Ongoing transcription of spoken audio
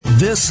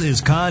This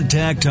is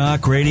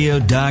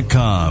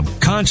ContactTalkRadio.com.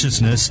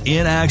 Consciousness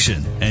in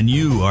action. And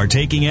you are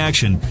taking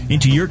action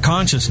into your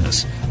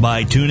consciousness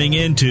by tuning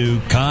into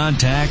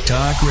Contact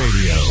Talk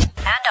Radio.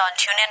 And on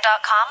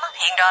TuneIn.com,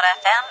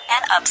 Hing.fm,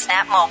 and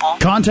UpSnap Mobile.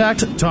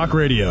 Contact Talk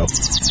Radio.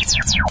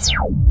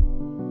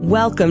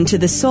 Welcome to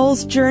The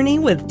Soul's Journey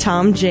with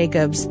Tom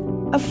Jacobs.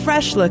 A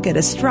fresh look at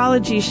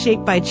astrology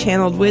shaped by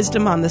channeled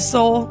wisdom on the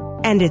soul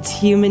and its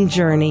human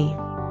journey.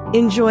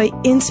 Enjoy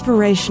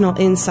inspirational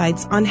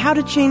insights on how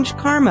to change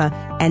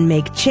karma and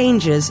make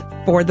changes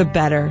for the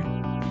better.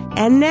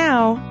 And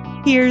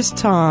now, here's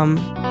Tom.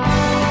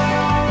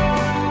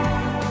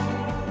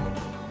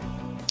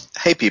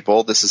 Hey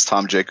people, this is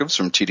Tom Jacobs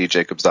from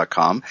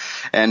tdjacobs.com,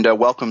 and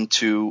welcome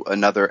to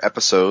another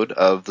episode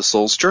of The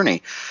Soul's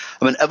Journey.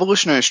 I'm an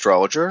evolutionary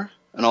astrologer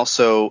and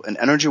also an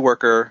energy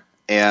worker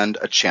and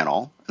a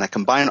channel, and I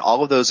combine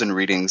all of those in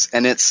readings,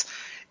 and it's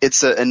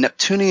a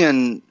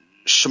Neptunian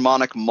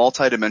shamanic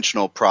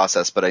multidimensional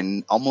process, but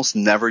I almost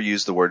never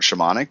use the word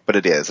shamanic, but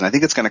it is, and I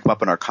think it's going to come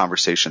up in our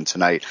conversation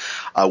tonight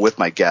with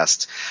my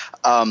guest.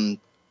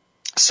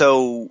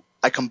 So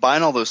I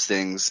combine all those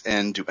things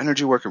and do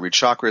energy work and read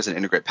chakras and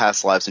integrate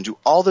past lives and do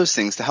all those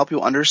things to help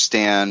you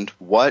understand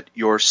what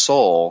your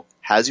soul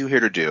has you here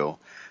to do,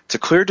 to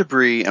clear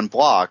debris and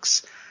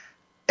blocks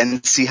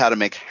and see how to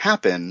make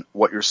happen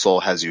what your soul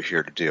has you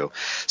here to do.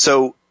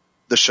 So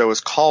the show is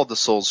called The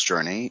Soul's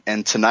Journey,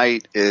 and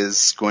tonight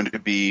is going to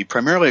be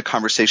primarily a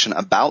conversation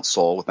about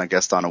soul with my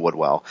guest Donna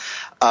Woodwell,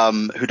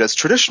 who does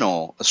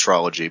traditional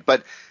astrology,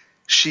 but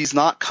she's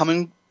not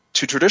coming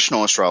to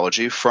traditional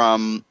astrology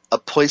from a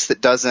place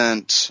that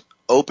doesn't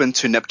open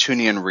to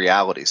Neptunian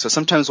reality. So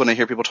sometimes when I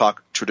hear people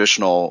talk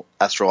traditional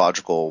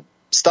astrological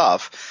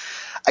stuff,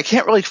 I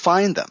can't really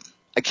find them.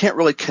 I can't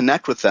really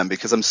connect with them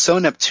because I'm so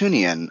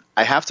Neptunian.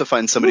 I have to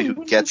find somebody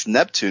who gets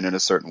Neptune in a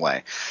certain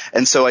way.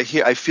 And so I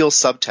feel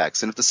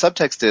subtext. And if the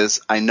subtext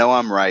is, I know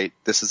I'm right,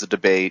 this is a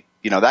debate,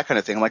 that kind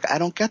of thing, I'm like, I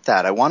don't get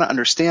that. I want to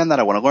understand that.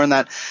 I want to learn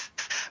that,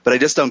 but I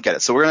just don't get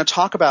it. So we're going to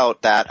talk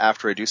about that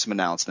after I do some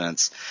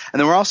announcements.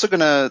 And then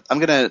I'm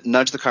going to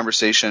nudge the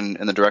conversation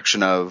in the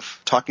direction of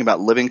talking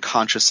about living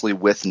consciously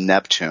with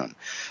Neptune,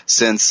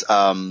 since,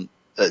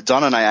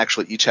 Donna and I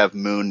actually each have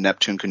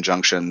Moon-Neptune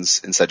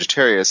conjunctions in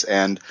Sagittarius,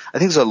 and I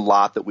think there's a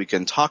lot that we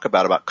can talk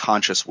about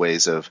conscious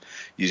ways of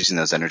using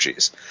those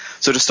energies.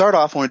 So to start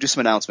off, I want to do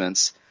some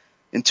announcements.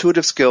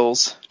 Intuitive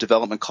Skills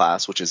Development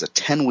Class, which is a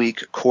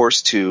 10-week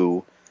course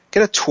to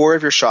get a tour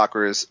of your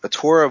chakras, a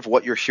tour of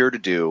what you're here to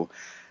do,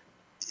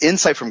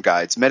 insight from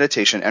guides,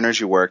 meditation,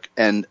 energy work,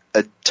 and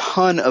a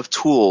ton of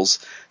tools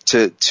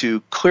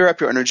to clear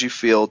up your energy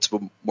field, to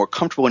be more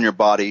comfortable in your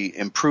body,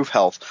 improve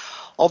health.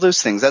 All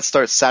those things. That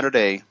starts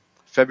Saturday,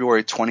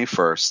 February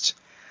 21st.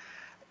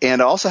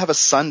 And I also have a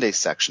Sunday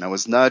section. I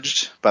was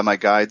nudged by my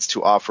guides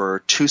to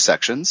offer 2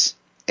 sections.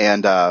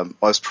 And I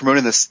was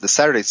promoting the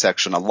Saturday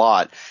section a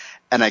lot.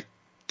 And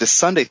the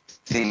Sunday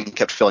thing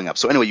kept filling up.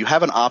 So anyway, you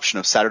have an option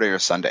of Saturday or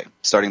Sunday,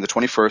 starting the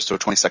 21st or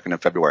 22nd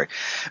of February.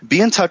 Be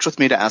in touch with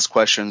me to ask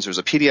questions. There's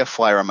a PDF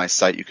flyer on my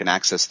site you can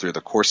access through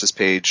the courses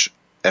page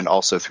and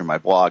also through my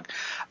blog.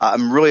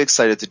 I'm really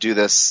excited to do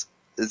this.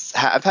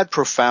 I've had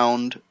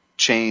profound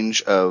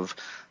change of,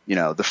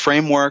 the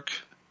framework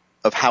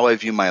of how I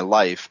view my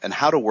life and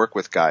how to work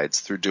with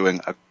guides through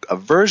doing a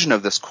version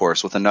of this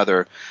course with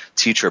another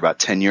teacher about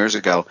 10 years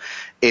ago.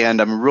 And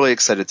I'm really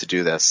excited to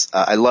do this.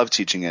 I love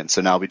teaching it,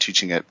 so now I'll be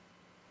teaching it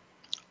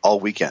all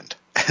weekend,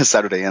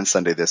 Saturday and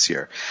Sunday this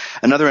year.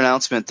 Another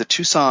announcement, the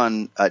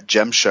Tucson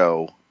Gem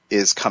Show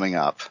is coming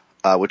up.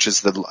 Which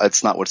is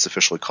it's not what it's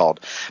officially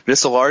called, but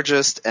it's the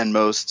largest and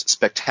most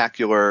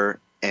spectacular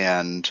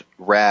and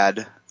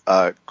rad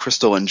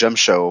crystal and gem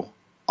show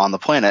on the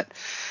planet.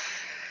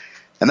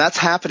 And that's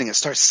happening. It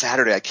starts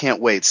Saturday. I can't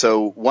wait.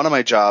 So one of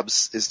my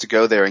jobs is to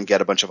go there and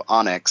get a bunch of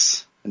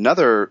onyx.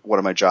 Another one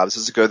of my jobs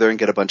is to go there and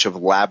get a bunch of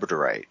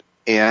labradorite.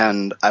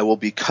 And I will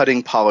be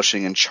cutting,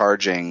 polishing, and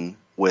charging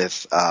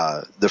with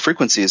the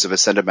frequencies of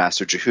Ascended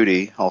Master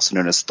Jehudi, also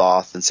known as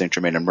Thoth and Saint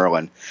Germain and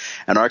Merlin,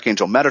 and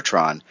Archangel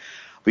Metatron.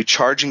 I'll be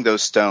charging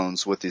those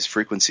stones with these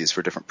frequencies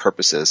for different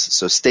purposes.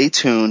 So stay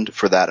tuned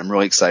for that. I'm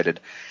really excited.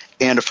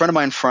 And a friend of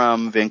mine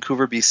from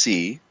Vancouver,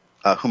 BC,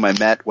 whom I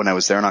met when I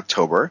was there in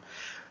October,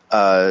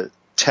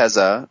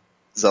 Teza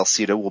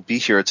Zalcita, will be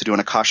here to do an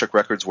Akashic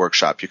Records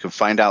workshop. You can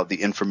find out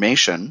the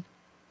information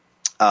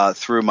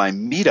through my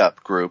Meetup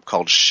group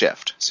called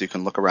Shift. So you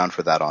can look around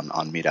for that on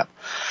Meetup.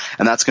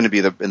 And that's going to be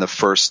in the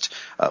first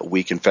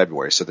week in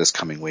February, so this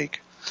coming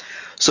week.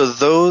 So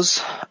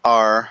those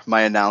are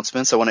my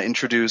announcements. I want to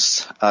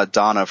introduce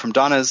Donna. From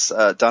Donna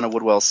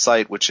Woodwell's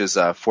site, which is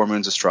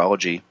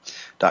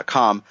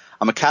 4moonsastrology.com.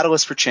 I'm a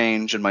catalyst for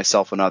change in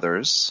myself and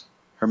others.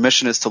 Her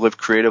mission is to live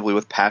creatively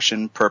with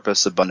passion,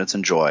 purpose, abundance,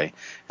 and joy,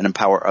 and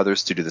empower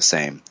others to do the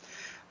same.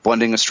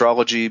 Blending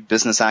astrology,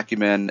 business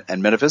acumen,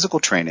 and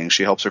metaphysical training,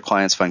 she helps her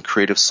clients find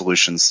creative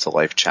solutions to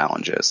life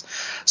challenges.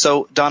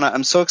 So, Donna,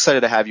 I'm so excited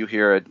to have you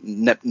here, a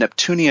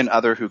Neptunian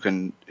other who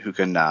can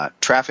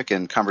traffic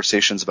in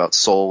conversations about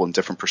soul and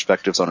different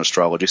perspectives on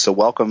astrology. So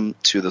welcome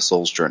to The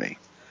Soul's Journey.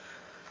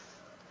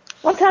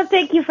 Well, Tom,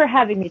 thank you for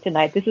having me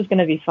tonight. This is going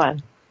to be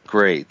fun.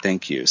 Great,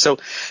 thank you. So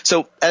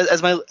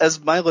as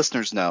my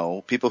listeners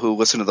know, people who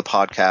listen to the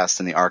podcast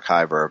in the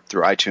archive or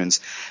through iTunes,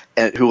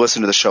 and who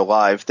listen to the show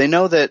live, they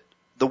know that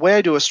the way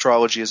I do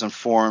astrology is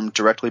informed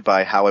directly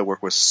by how I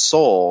work with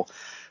soul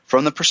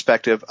from the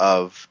perspective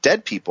of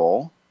dead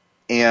people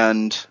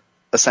and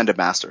ascended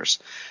masters,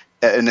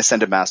 an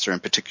ascended master in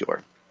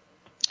particular,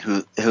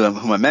 whom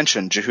I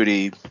mentioned,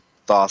 Jehudi,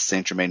 Thoth,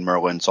 Saint Germain,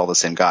 Merlin. It's all the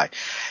same guy,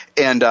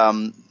 and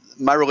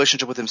my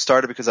relationship with him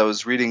started because I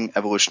was reading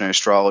evolutionary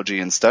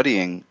astrology and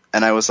studying,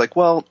 and I was like,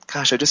 well,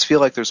 gosh, I just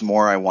feel like there's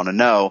more I want to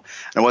know,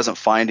 and I wasn't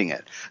finding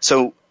it.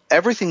 So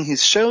everything he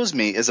shows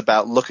me is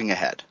about looking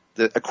ahead,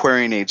 the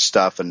Aquarian age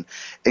stuff, and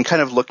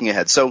kind of looking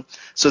ahead. So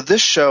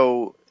this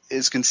show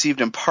is conceived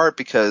in part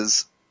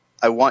because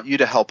I want you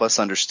to help us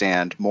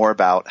understand more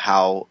about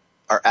how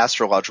our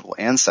astrological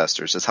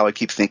ancestors, is how I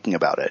keep thinking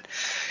about it,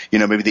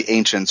 maybe the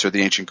ancients or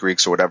the ancient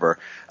Greeks or whatever,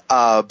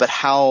 but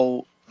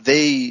how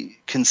they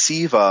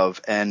conceive of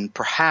and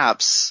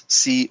perhaps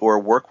see or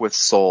work with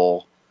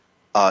soul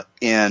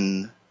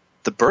in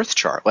the birth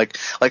chart. Like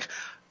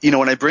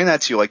when I bring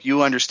that to you,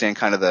 you understand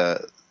kind of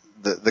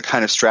the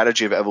kind of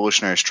strategy of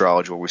evolutionary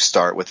astrology where we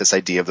start with this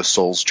idea of the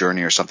soul's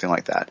journey or something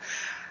like that.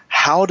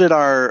 How did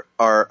our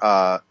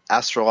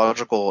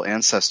astrological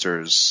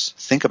ancestors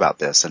think about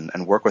this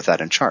and work with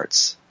that in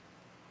charts?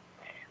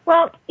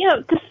 Well,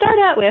 to start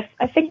out with,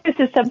 I think this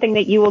is something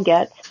that you will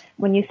get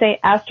when you say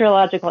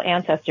astrological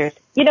ancestors.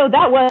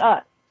 That was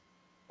us.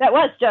 That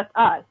was just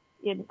us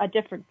in a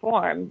different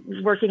form,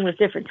 working with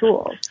different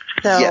tools.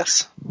 So,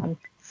 yes.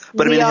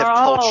 But they have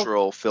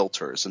cultural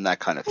filters and that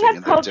kind of thing. We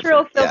have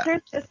cultural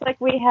filters, just like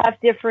we have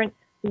different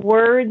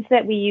words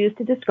that we use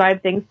to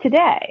describe things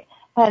today.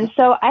 And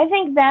so I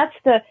think that's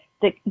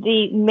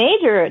the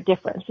major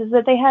difference, is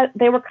that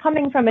they were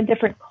coming from a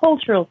different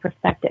cultural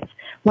perspective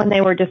when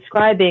they were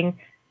describing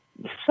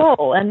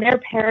soul and their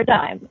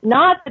paradigm.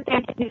 Not that they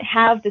didn't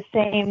have the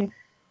same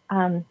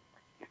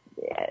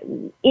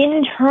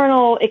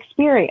internal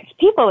experience.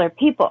 People are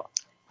people.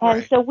 And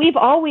right. So we've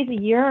always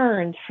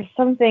yearned for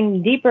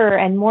something deeper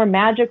and more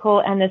magical,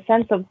 and a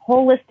sense of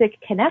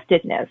holistic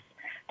connectedness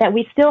that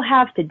we still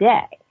have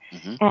today.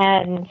 Mm-hmm.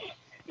 And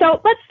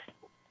so let's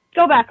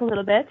go back a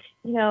little bit.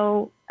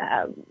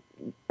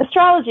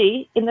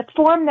 Astrology in the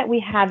form that we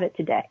have it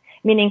today,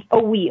 meaning a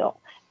wheel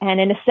and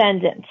an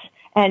ascendant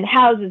and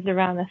houses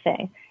around the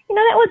thing,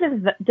 that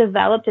was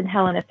developed in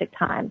Hellenistic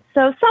times.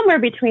 So somewhere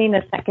between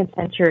the 2nd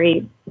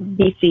century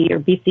BC or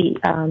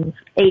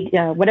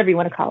BC, whatever you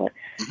want to call it,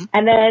 mm-hmm.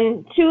 and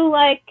then to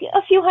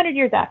a few hundred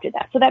years after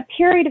that. So that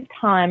period of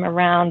time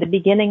around the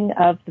beginning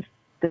of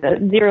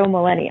the zero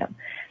millennium.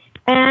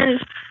 And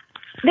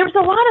there was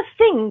a lot of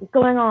things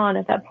going on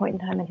at that point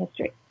in time in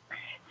history.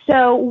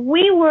 So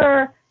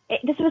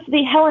this was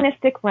the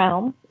Hellenistic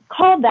realm,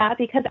 called that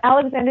because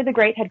Alexander the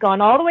Great had gone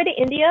all the way to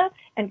India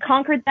and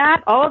conquered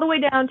that all the way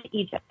down to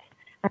Egypt.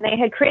 And they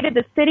had created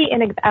the city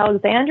in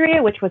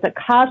Alexandria, which was a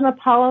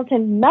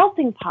cosmopolitan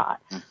melting pot.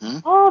 Mm-hmm.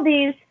 All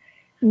these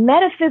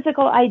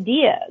metaphysical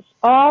ideas,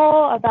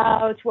 all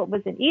about what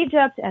was in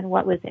Egypt and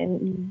what was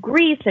in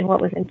Greece and what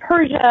was in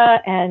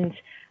Persia and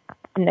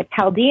in the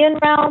Chaldean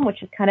realm,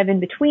 which is kind of in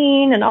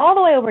between, and all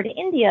the way over to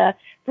India,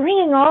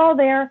 bringing all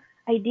their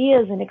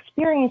ideas and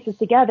experiences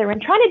together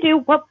and trying to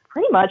do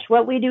pretty much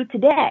what we do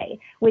today,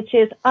 which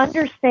is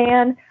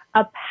understand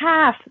a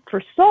path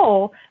for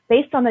soul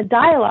based on the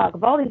dialogue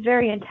of all these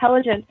very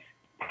intelligent,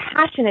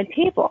 passionate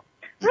people.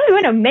 Really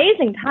an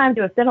amazing time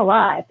to have been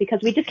alive, because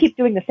we just keep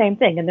doing the same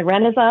thing in the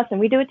Renaissance, and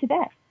we do it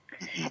today.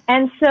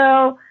 And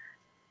so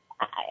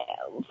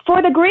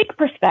for the Greek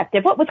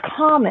perspective, what was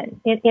common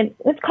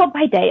it's called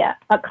paideia.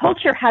 A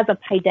culture has a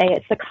paideia.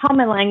 It's the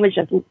common language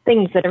of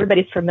things that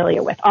everybody's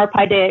familiar with. Our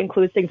paideia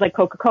includes things like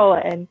Coca-Cola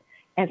and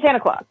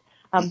Santa Claus.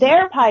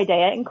 Their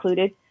paideia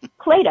included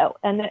Plato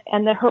and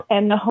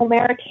the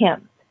Homeric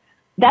hymns.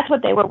 That's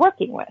what they were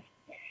working with.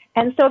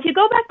 And so if you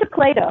go back to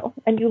Plato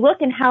and you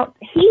look in how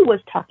he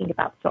was talking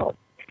about soul,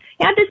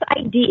 he had this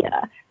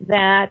idea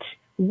that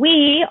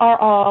we are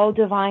all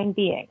divine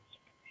beings,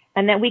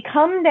 and that we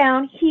come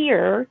down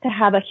here to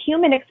have a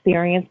human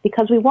experience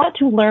because we want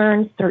to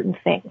learn certain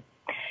things.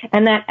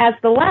 And that as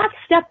the last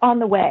step on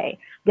the way,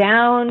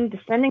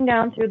 descending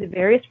down through the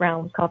various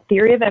realms called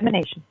theory of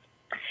emanation,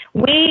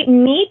 we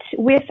meet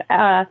with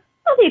the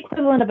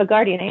equivalent of a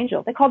guardian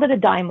angel. They called it a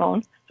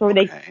daimon, so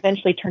they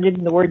eventually turned it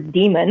into the word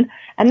demon.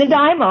 And the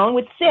daimon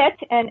would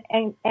sit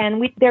and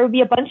there would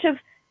be a bunch of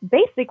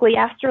basically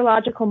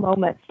astrological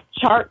moments,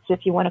 charts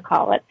if you want to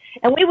call it.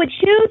 And we would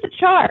choose a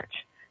chart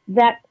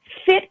that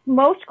fit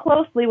most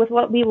closely with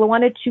what we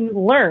wanted to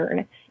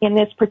learn in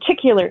this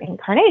particular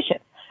incarnation.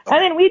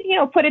 And then we'd,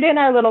 put it in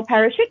our little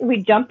parachute and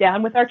we'd jump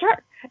down with our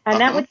chart.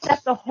 And that would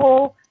set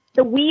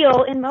the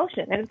wheel in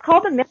motion. And it's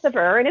called the Myth of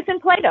Ur, and it's in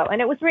Plato,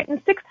 and it was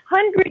written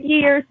 600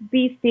 years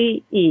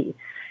BCE.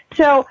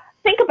 So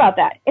think about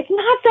that. It's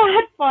not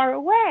that far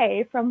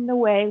away from the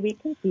way we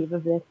conceive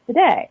of this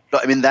today.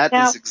 I mean,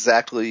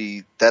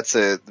 that's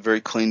a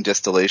very clean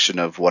distillation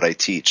of what I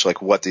teach,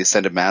 like what the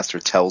Ascended Master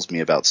tells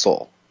me about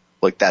soul.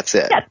 Like, that's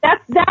it.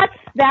 Yeah,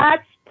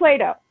 that's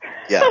Plato.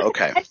 Yeah,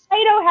 okay. And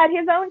Plato had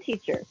his own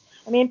teachers.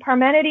 I mean,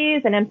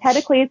 Parmenides and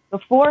Empedocles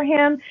before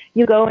him.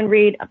 You go and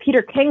read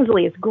Peter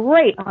Kingsley is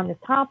great on this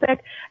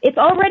topic. It's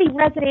already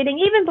resonating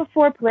even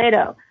before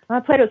Plato.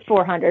 Plato's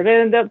 400,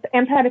 and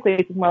Empedocles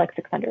is more like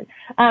 600.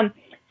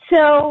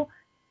 So,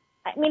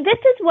 I mean, this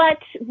is what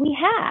we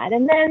had.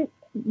 And then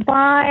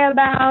by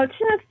about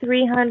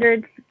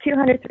 300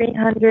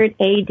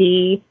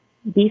 AD,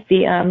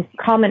 BC,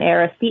 Common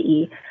Era,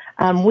 CE,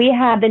 we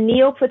have the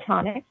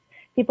Neoplatonics,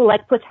 people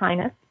like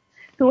Plotinus,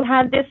 who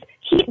had this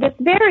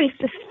very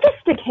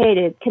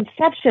sophisticated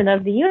conception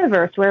of the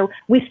universe where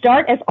we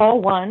start as all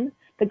one,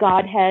 the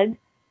Godhead,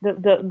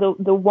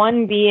 the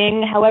one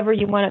being, however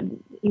you want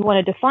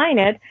to define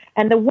it,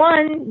 and the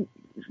one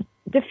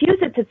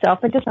diffuses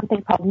itself into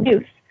something called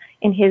nous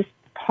in his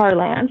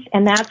parlance,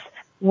 and that's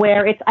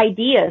where its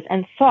ideas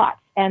and thoughts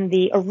and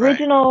the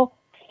original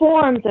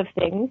forms of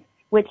things,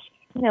 which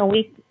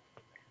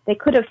they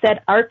could have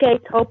said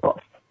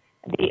archetypos,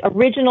 the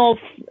original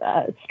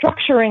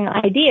structuring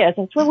ideas.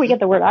 That's where we get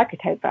the word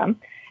archetype from.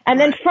 And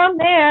then from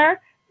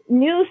there,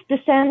 nous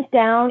descends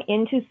down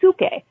into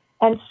psyche.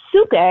 And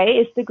psyche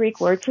is the Greek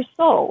word for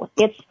soul.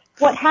 It's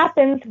what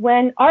happens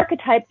when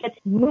archetype gets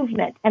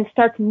movement and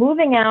starts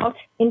moving out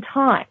in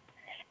time.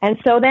 And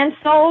so then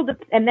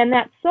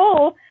that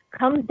soul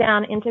comes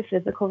down into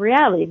physical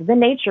reality, the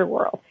nature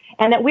world.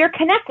 And that we're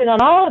connected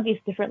on all of these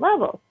different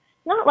levels.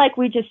 Not like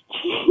we just,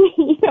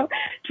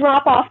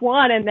 drop off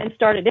one and then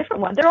start a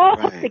different one. They're all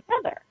hooked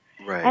together.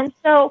 Right. And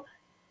so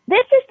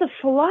this is the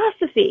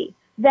philosophy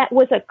that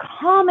was a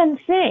common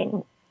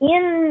thing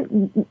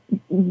in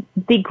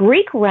the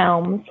Greek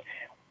realms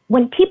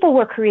when people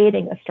were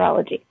creating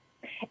astrology.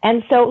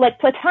 And so like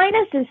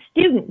Plotinus'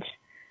 student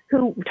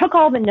who took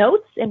all the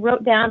notes and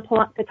wrote down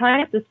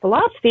Plotinus'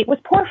 philosophy was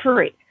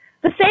Porphyry,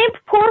 the same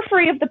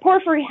Porphyry of the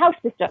Porphyry house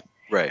system.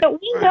 Right. So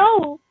we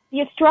know the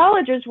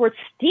astrologers were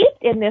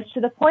steeped in this to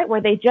the point where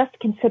they just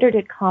considered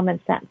it common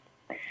sense.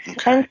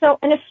 Okay. And so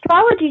an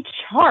astrology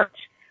chart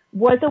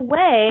was a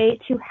way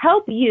to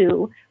help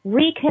you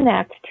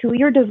reconnect to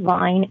your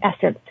divine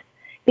essence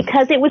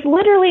because it was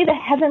literally the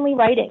heavenly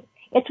writing.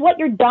 It's what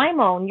your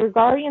daimon, your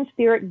guardian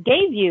spirit,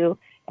 gave you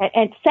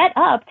and set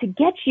up to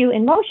get you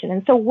in motion.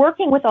 And so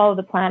working with all of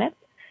the planets,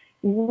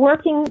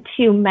 working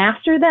to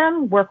master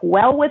them, work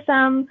well with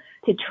them,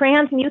 to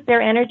transmute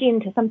their energy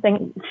into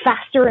something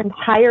faster and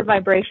higher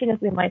vibration,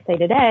 as we might say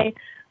today,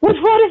 was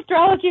what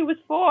astrology was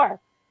for.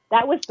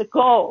 That was the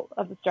goal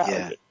of astrology.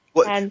 Yeah.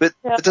 Well, but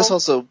this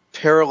also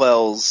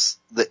parallels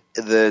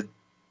the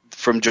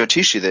from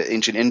Jyotishi, the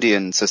ancient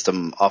Indian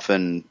system,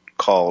 often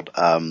called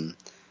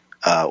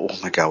oh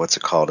my God, what's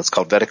it called? It's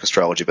called Vedic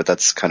astrology, but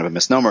that's kind of a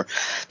misnomer.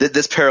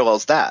 This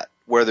parallels that,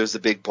 where there's a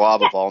big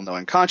blob of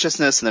all-knowing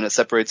consciousness, and then it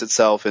separates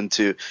itself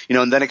into,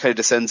 and then it kind of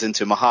descends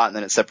into Mahat, and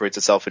then it separates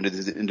itself into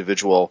the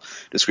individual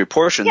discrete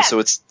portions. Yes.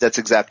 So that's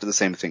exactly the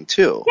same thing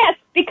too. Yes,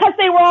 because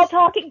they were all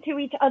talking to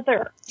each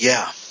other.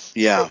 Yeah.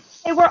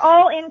 They were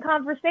all in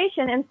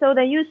conversation, and so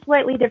they used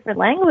slightly different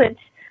language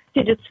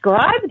to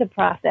describe the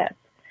process.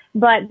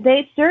 But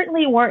they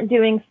certainly weren't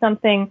doing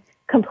something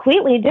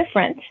completely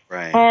different.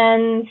 Right.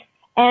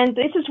 And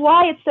this is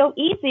why it's so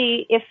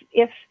easy,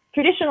 if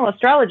traditional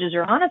astrologers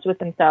are honest with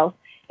themselves,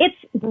 it's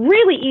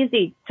really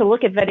easy to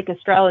look at Vedic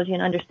astrology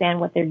and understand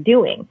what they're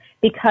doing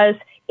because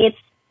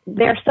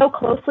they're so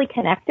closely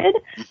connected.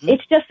 Mm-hmm.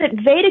 It's just that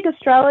Vedic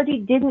astrology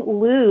didn't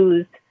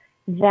lose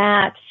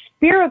that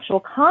spiritual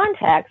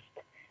context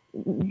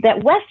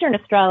that Western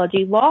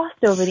astrology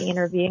lost over the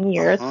intervening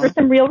years for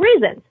some real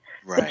reasons.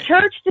 Right. The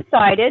church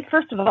decided,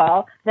 first of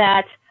all,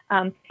 that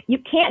you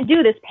can't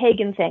do this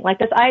pagan thing, like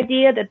this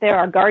idea that there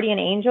are guardian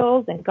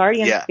angels and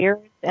guardian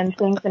spirits and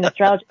things in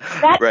astrology.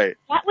 That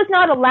was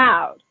not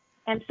allowed.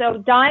 And so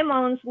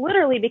daimons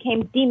literally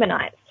became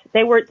demonized.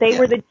 They were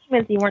the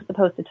demons you weren't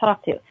supposed to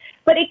talk to.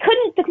 But it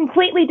couldn't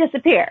completely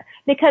disappear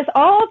because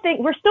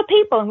we're still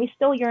people and we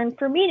still yearn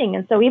for meaning.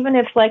 And so even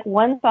if like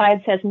one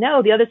side says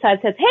no, the other side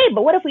says, hey,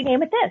 but what if we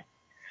name it this?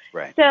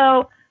 Right.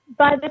 So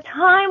by the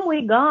time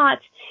we got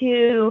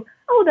to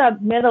the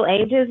Middle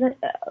Ages,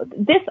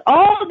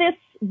 all this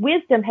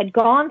wisdom had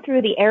gone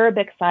through the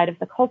Arabic side of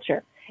the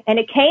culture, and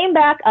it came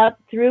back up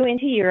through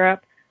into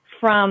Europe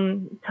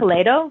from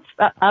Toledo,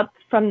 up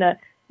from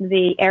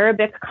the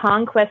Arabic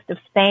conquest of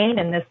Spain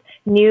and this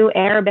new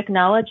Arabic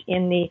knowledge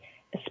in the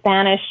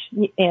Spanish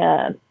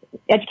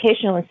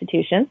educational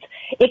institutions.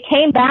 It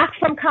came back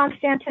from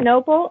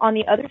Constantinople on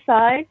the other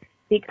side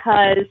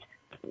because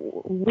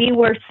we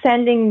were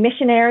sending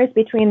missionaries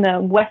between the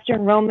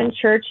Western Roman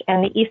Church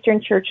and the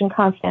Eastern Church in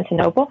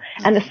Constantinople,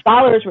 and the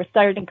scholars were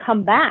starting to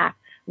come back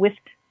with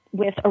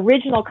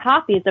original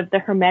copies of the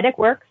Hermetic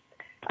works.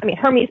 I mean,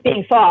 Hermes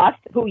being Thoth,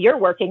 who you're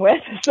working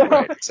with, so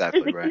there's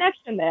a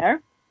connection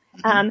there.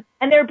 Mm-hmm.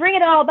 And they were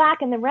bringing it all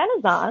back in the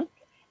Renaissance,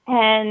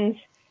 and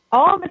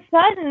all of a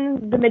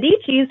sudden, the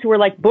Medicis, who were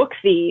like book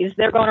thieves,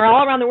 they're going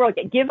all around the world,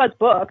 give us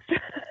books.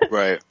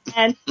 Right.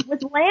 And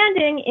was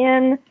landing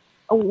in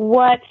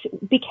what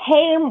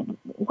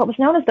was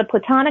known as the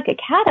Platonic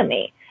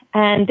Academy.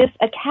 And this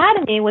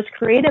academy was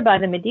created by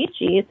the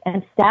Medicis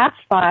and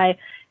staffed by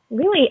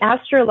really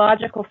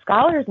astrological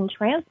scholars and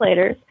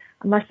translators.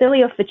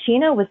 Marsilio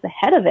Ficino was the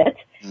head of it,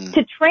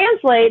 to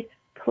translate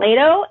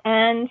Plato.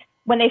 And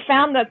when they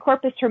found the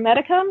Corpus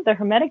Hermeticum, the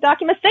Hermetic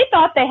documents, they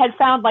thought they had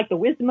found like the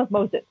wisdom of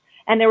Moses.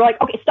 And they were like,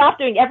 okay, stop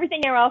doing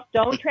everything else.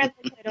 Don't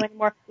translate Plato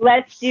anymore.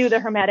 Let's do the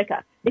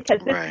Hermetica, because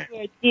this is where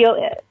the deal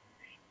is.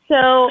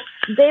 So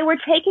they were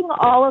taking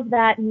all of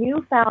that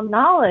newfound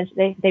knowledge.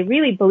 They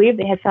really believed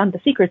they had found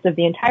the secrets of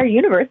the entire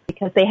universe,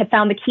 because they had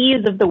found the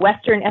keys of the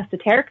Western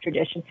esoteric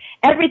tradition.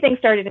 Everything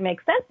started to make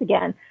sense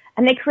again.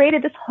 And they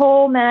created this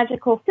whole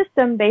magical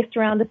system based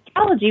around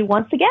astrology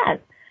once again.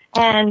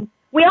 And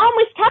we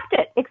almost kept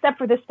it, except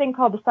for this thing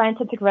called the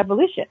scientific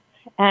revolution.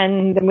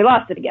 And then we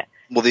lost it again.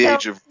 Well, the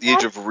age of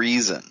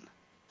reason.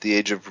 The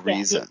age of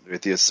reason,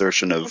 with the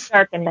assertion of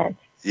endarkenment.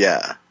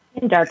 Yeah.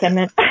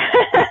 Endarkenment.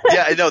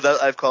 Yeah, I know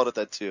that. I've called it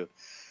that too.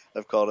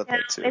 It's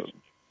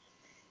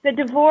the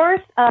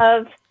divorce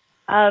of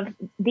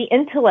the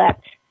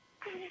intellect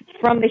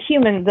from the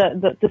human,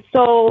 the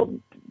soul,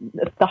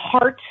 the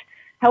heart,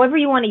 however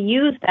you want to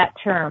use that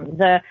term,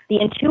 the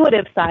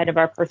intuitive side of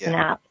our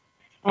personality.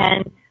 Yeah.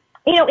 And,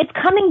 it's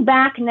coming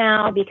back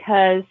now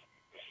because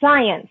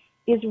science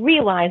is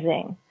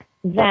realizing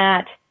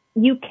that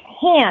you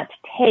can't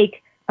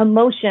take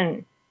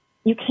emotion,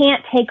 you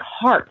can't take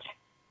heart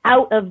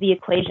out of the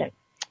equation.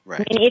 Right.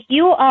 I mean, if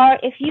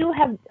you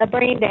have a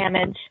brain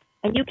damage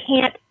and you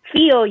can't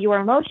feel your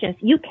emotions,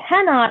 you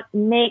cannot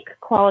make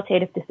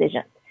qualitative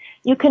decisions.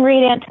 You can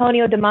read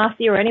Antonio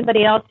Damasio or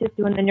anybody else who's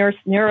doing the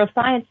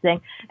neuroscience thing,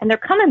 and they're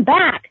coming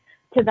back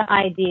to the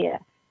idea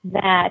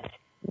that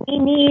we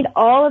need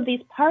all of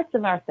these parts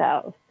of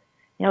ourselves.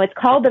 It's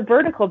called the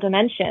vertical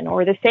dimension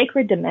or the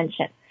sacred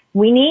dimension.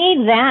 We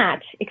need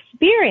that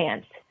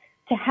experience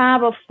to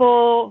have a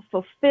full,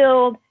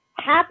 fulfilled,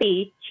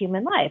 happy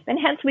human life. And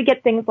hence we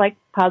get things like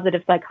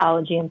positive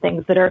psychology and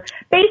things that are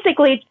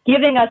basically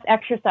giving us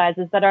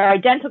exercises that are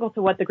identical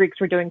to what the Greeks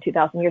were doing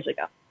 2,000 years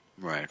ago.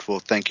 Right. Well,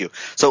 thank you.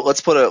 So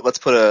let's put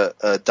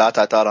a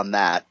dot on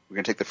that. We're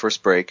going to take the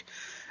first break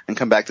and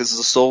come back. This is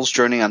A Soul's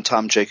Journey. I'm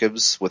Tom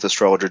Jacobs with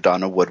astrologer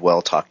Donna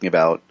Woodwell talking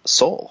about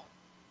soul.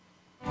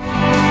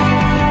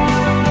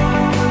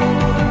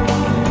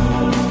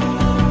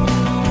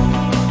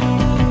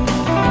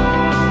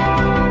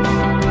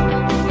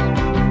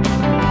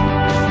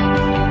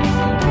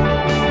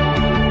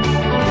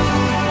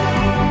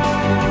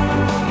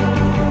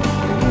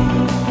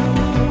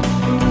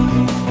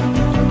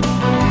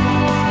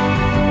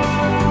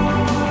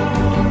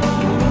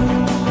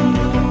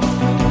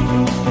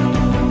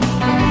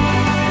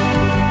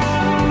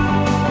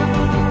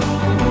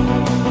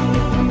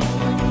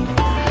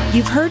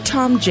 You've heard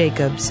Tom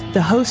Jacobs,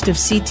 the host of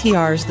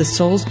CTR's The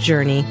Soul's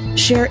Journey,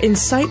 share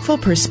insightful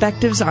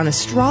perspectives on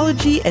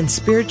astrology and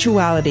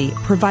spirituality,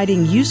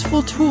 providing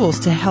useful tools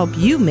to help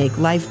you make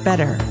life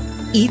better.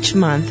 Each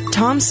month,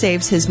 Tom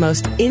saves his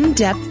most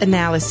in-depth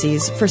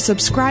analyses for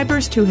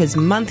subscribers to his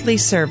monthly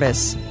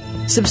service.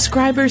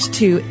 Subscribers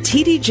to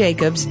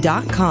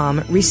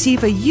tdjacobs.com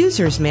receive a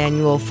user's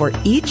manual for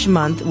each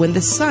month when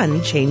the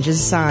sun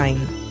changes sign.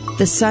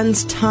 The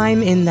sun's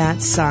time in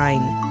that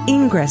sign,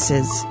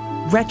 ingresses,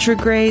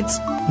 retrogrades,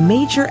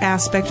 major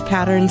aspect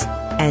patterns,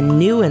 and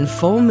new and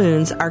full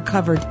moons are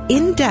covered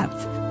in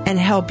depth and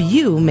help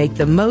you make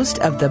the most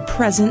of the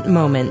present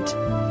moment.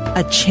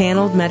 A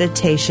channeled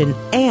meditation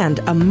and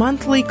a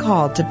monthly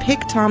call to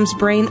pick Tom's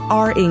brain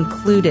are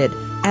included,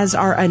 as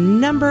are a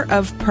number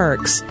of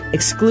perks,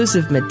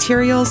 exclusive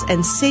materials,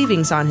 and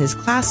savings on his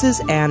classes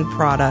and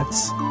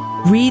products.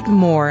 Read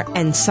more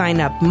and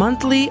sign up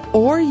monthly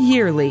or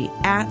yearly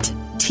at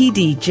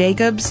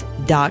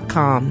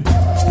tdjacobs.com.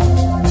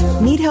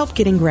 Need help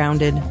getting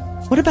grounded?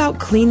 What about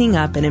cleaning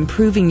up and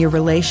improving your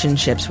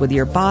relationships with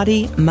your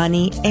body,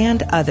 money,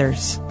 and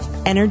others?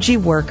 Energy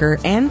worker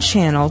and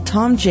channel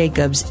Tom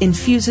Jacobs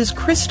infuses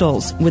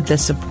crystals with the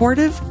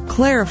supportive,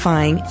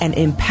 clarifying, and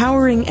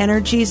empowering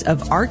energies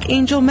of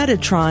Archangel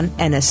Metatron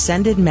and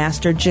Ascended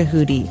Master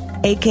Jehudi,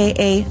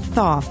 aka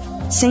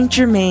Thoth, Saint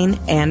Germain,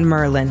 and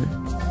Merlin.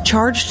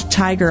 Charged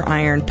Tiger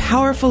Iron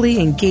powerfully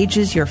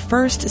engages your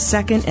first,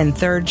 second, and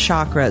third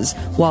chakras,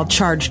 while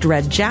Charged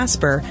Red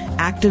Jasper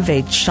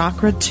activates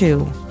Chakra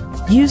 2.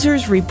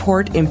 Users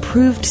report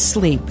improved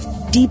sleep,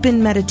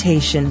 deepened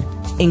meditation,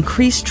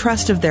 increased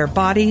trust of their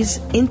bodies,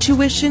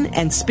 intuition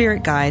and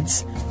spirit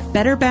guides,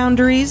 better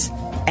boundaries,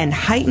 and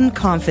heightened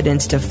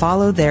confidence to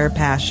follow their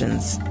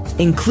passions.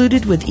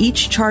 Included with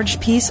each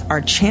charged piece are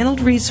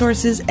channeled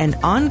resources and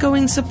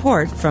ongoing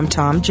support from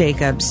Tom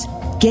Jacobs.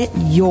 Get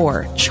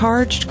your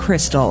charged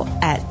crystal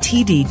at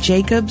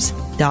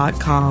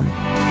tdjacobs.com.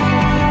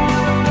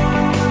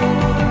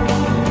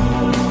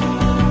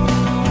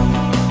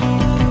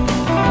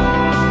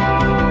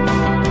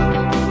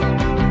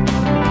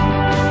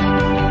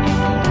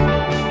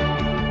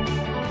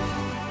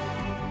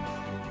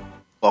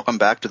 Welcome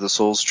back to The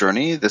Soul's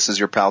Journey. This is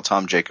your pal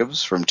Tom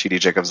Jacobs from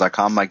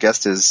tdjacobs.com. My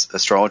guest is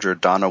astrologer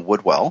Donna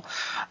Woodwell,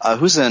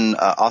 who's in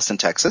Austin,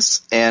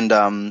 Texas. And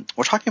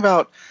we're talking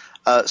about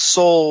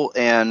soul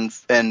and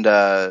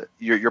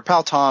your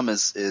pal Tom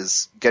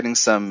is getting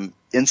some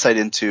insight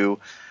into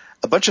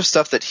a bunch of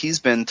stuff that he's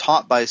been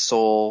taught by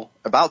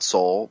about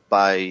soul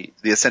by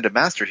the Ascended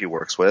Master he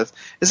works with,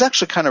 is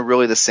actually kind of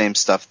really the same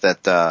stuff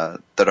that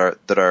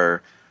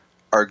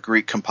our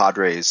Greek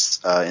compadres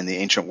in the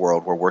ancient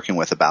world were working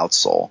with about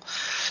soul.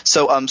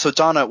 So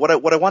Donna, what I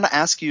want to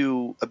ask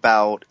you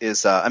about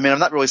is, I'm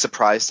not really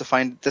surprised to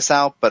find this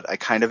out, but I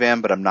kind of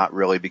am, but I'm not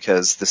really,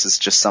 because this is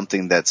just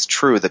something that's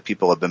true that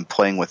people have been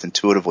playing with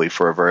intuitively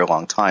for a very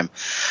long time.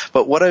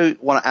 But what I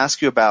want to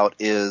ask you about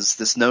is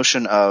this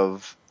notion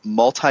of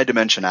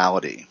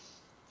multidimensionality.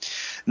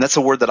 And that's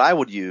a word that I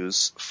would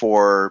use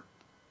for,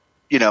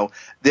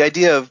 the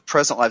idea of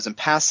present lives and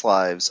past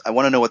lives. I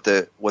want to know what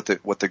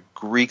the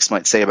Greeks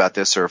might say about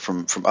this, or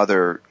from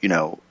other,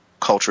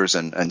 cultures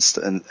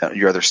and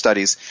your other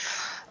studies,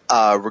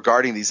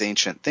 regarding these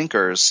ancient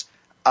thinkers.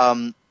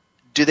 Do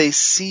they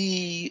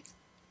see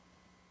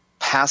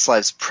past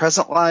lives,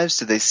 present lives?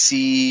 Do they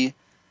see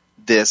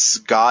this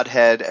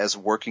Godhead as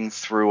working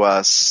through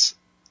us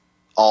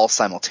all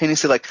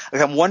simultaneously? Like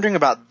I'm wondering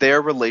about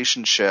their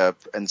relationship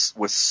and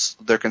with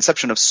their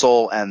conception of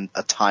soul and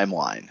a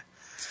timeline.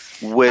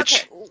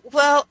 Which, okay,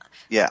 well,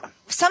 yeah,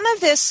 some of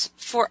this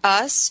for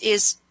us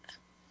is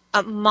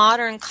a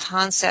modern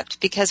concept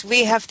because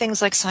we have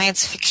things like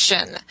science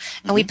fiction,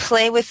 and we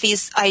play with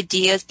these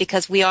ideas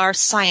because we are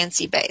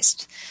sciencey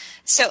based.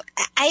 So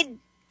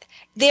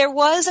there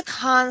was a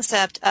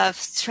concept of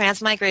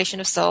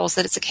transmigration of souls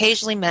that it's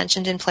occasionally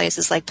mentioned in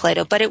places like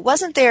Plato, but it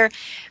wasn't their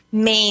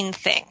main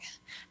thing.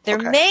 Their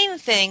main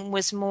thing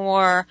was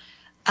more,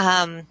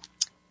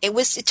 it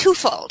was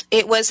twofold.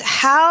 It was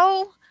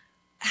how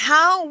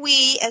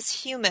we as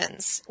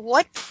humans,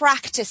 what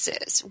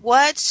practices,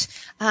 what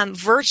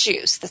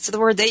virtues, that's the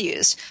word they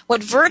used,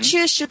 what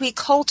virtues should we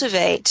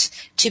cultivate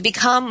to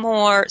become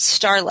more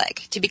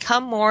star-like, to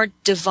become more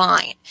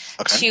divine,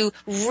 to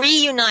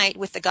reunite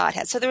with the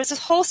Godhead. So there was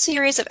this whole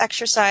series of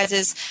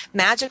exercises,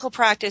 magical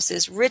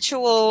practices,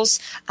 rituals,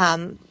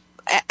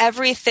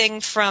 everything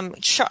from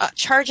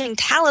charging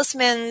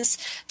talismans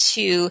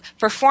to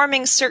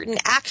performing certain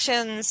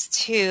actions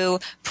to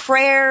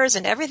prayers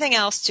and everything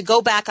else to go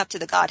back up to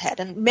the Godhead.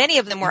 And many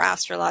of them were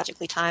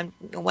astrologically timed.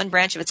 One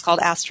branch of it's called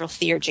astral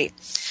theurgy.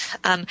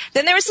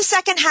 Then there was the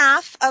second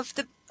half of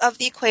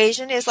the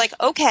equation is like,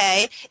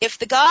 okay, if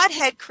the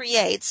Godhead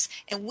creates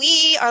and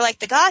we are like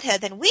the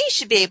Godhead, then we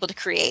should be able to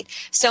create.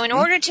 So in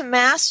order to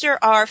master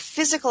our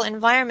physical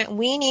environment,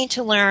 we need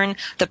to learn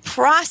the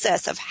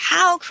process of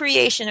how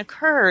creation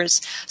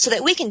occurs so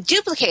that we can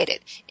duplicate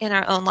it in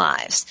our own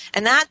lives.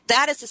 And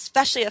that is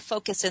especially a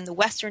focus in the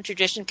Western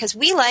tradition because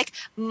we like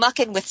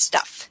mucking with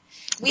stuff.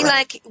 We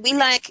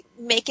like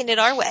making it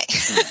our way.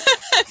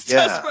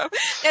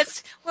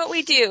 That's what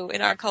we do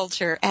in our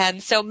culture.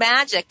 And so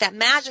magic, that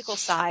magical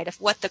side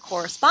of what the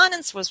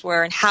correspondence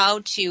were and how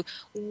to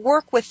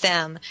work with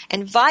them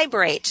and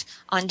vibrate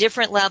on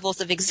different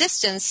levels of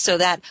existence so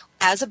that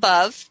as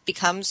above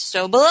becomes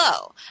so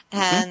below.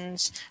 And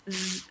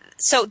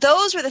so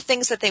those were the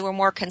things that they were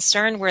more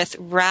concerned with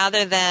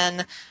rather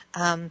than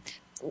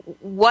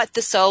what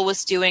the soul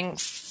was doing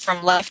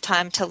from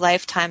lifetime to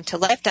lifetime to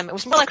lifetime. It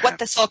was more like what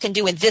the soul can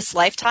do in this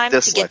lifetime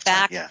to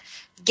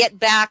get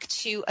back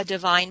to a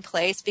divine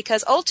place,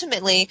 because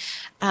ultimately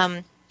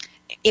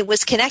it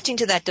was connecting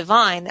to that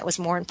divine that was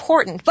more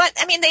important. But,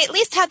 they at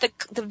least had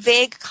the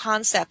vague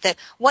concept that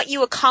what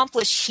you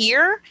accomplish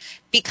here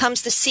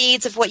becomes the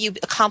seeds of what you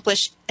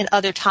accomplish in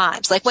other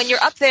times. Like when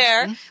you're up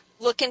there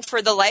looking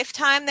for the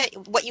lifetime,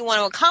 that what you want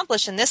to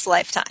accomplish in this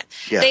lifetime.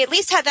 Yeah. They at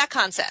least had that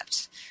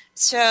concept.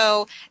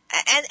 So,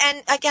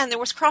 and again, there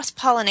was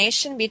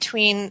cross-pollination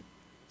between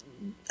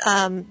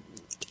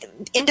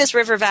Indus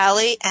River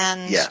Valley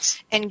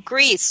and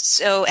Greece,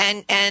 so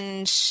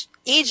and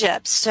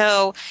Egypt.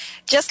 So,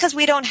 just because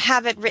we don't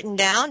have it written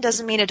down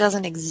doesn't mean it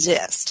doesn't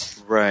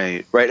exist.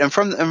 Right. And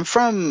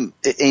from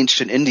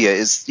ancient India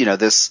is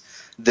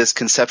this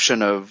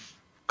conception of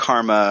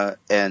karma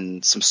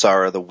and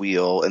samsara, the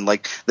wheel, and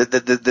like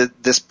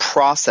this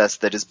process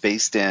that is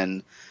based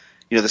in.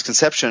 This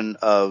conception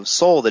of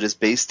soul that is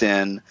based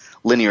in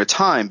linear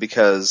time,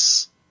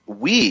 because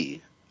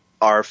we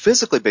are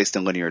physically based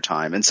in linear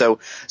time. And so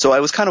I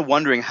was kind of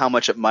wondering how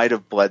much it might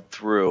have bled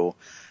through,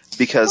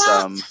 because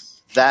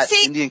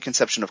Indian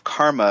conception of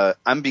karma,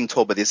 I'm being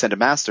told by the Ascended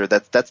Master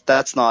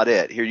that's not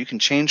it. Here you can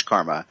change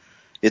karma.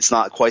 It's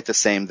not quite the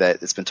same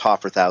that it's been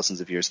taught for thousands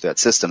of years through that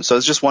system. So I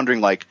was just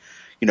wondering,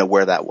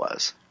 where that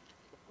was.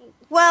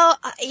 Well,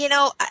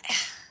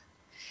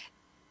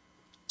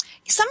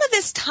 some of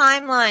this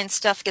timeline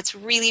stuff gets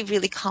really,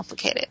 really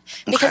complicated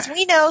because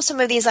we know some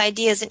of these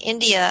ideas in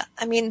India.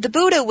 The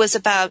Buddha was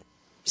about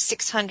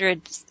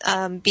 600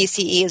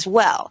 BCE as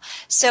well.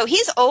 So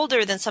he's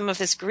older than some of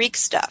this Greek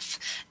stuff.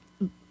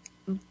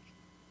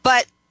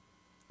 But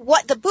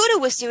what the Buddha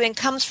was doing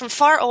comes from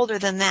far older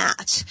than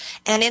that.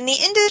 And in the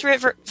Indus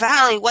River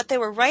Valley, what they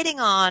were writing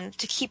on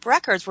to keep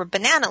records were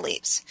banana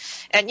leaves.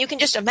 And you can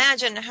just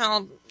imagine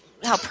how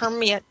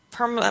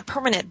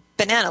permanent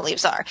banana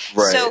leaves are.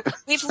 Right. So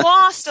we've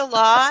lost a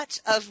lot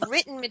of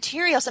written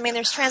materials. I mean,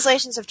 there's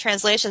translations of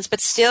translations,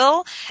 but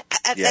still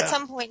at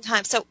some point in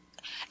time. So,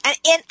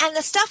 and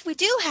the stuff we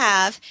do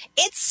have,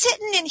 it's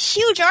sitting in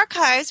huge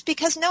archives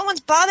because no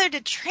one's bothered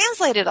to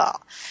translate it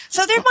all.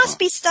 So there must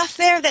be stuff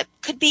there that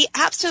could be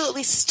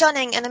absolutely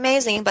stunning and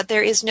amazing, but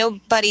there is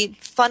nobody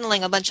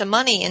funneling a bunch of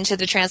money into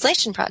the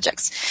translation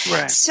projects.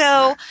 Right.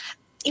 So,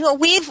 you know,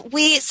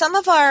 some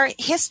of our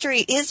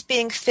history is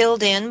being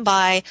filled in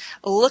by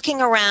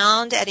looking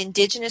around at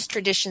indigenous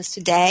traditions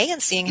today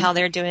and seeing how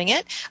they're doing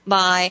it,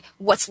 by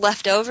what's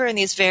left over in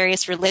these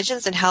various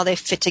religions and how they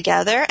fit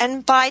together,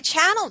 and by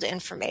channeled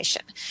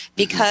information,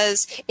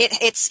 because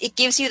it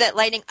gives you that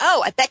lighting.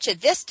 Oh, I bet you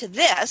this to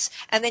this,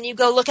 and then you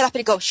go look it up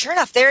and you go, sure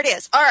enough, there it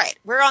is. All right,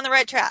 we're on the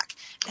right track.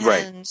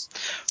 And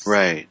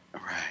Right.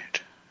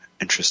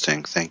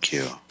 Interesting. Thank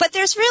you. But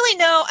there's really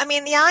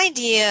the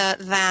idea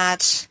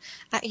that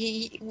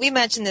we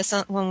mentioned this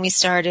when we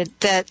started,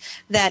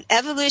 that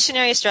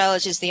evolutionary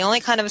astrology is the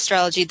only kind of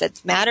astrology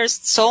that matters,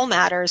 soul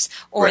matters,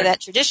 or that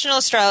traditional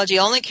astrology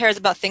only cares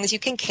about things you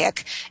can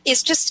kick,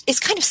 is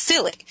kind of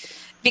silly.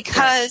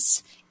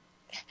 Because,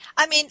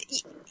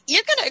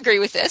 you're going to agree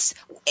with this.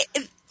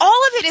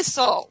 All of it is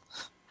soul.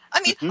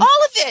 All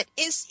of it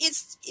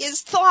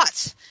is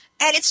thought.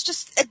 And it's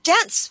just a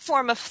dense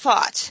form of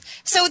thought.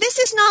 So this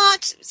is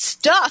not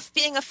stuff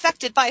being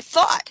affected by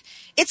thought.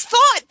 It's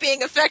thought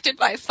being affected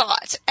by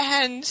thought.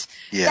 And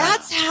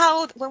that's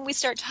how, when we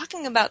start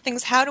talking about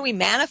things, how do we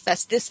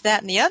manifest this,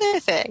 that, and the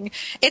other thing?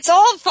 It's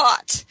all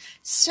thought.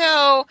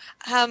 So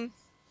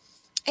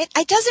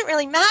it doesn't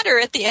really matter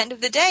at the end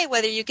of the day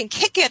whether you can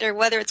kick it or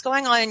whether it's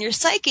going on in your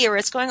psyche or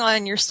it's going on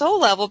in your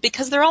soul level,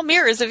 because they're all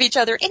mirrors of each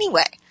other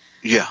anyway.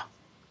 Yeah.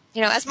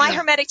 You know, as my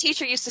Hermetic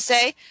teacher used to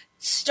say,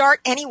 start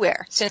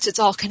anywhere, since it's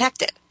all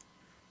connected.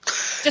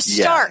 Just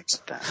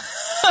start.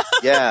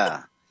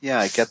 Yeah,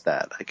 I get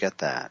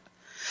that.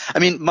 I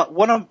mean,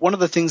 one of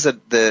the things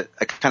that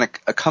I kind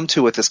of come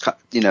to with this,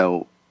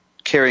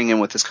 carrying in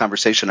with this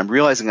conversation, I'm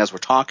realizing as we're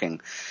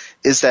talking,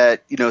 is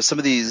that, some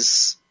of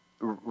these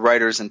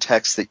writers and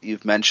texts that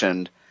you've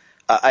mentioned,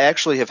 I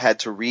actually have had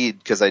to read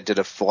because I did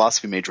a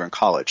philosophy major in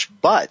college.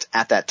 But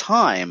at that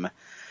time,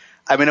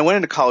 I went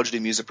into college to do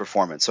music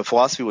performance, so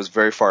philosophy was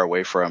very far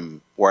away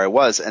from where I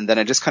was, and then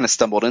I just kind of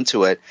stumbled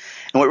into it.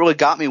 And what really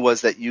got me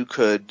was that you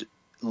could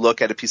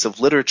look at a piece of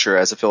literature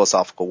as a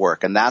philosophical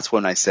work, and that's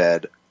when I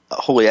said,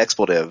 holy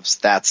expletives,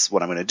 that's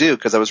what I'm going to do,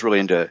 because I was really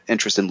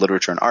interested in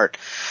literature and art.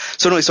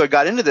 So anyway, so I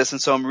got into this,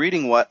 and so I'm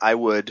reading what I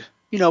would,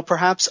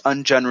 perhaps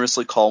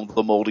ungenerously call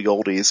the moldy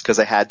oldies, because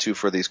I had to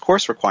for these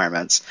course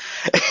requirements,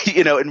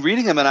 and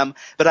reading them,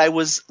 but I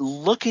was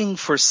looking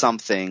for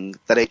something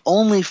that I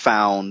only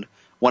found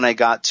when I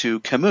got to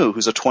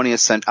Camus,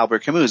 Albert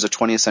Camus, who's a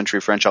 20th century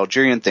French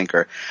Algerian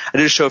thinker. I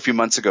did a show a few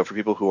months ago for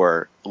people who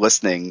are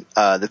listening,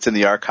 that's in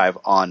the archive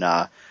on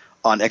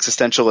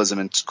existentialism,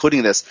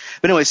 including this.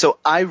 But anyway, so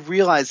I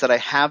realized that I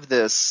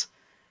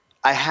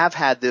have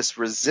had this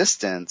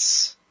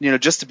resistance,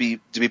 just to be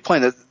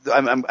plain.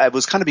 I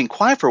was kind of being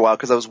quiet for a while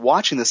because I was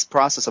watching this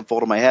process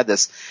unfold in my head,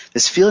 this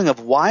feeling of,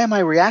 why am I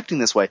reacting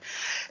this way?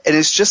 And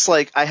it's just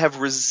like I have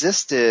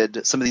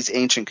resisted some of these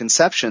ancient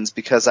conceptions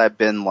because I've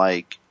been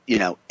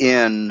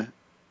in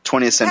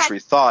 20th century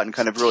thought and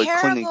kind of really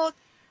clinging.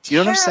 You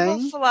know what I'm saying?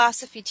 Terrible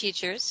philosophy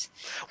teachers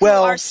who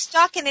are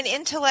stuck in an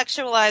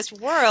intellectualized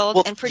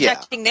world and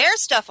projecting their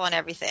stuff on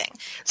everything.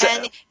 So,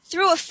 and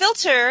through a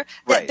filter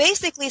that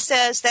basically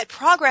says that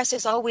progress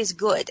is always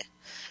good.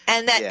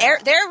 And that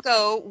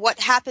ergo, what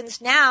happens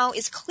now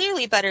is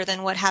clearly better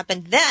than what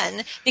happened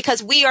then,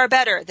 because we are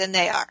better than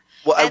they are.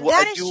 Well, and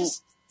that is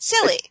just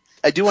silly.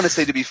 I do want to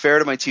say, to be fair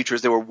to my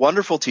teachers, they were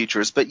wonderful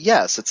teachers, but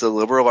yes, it's a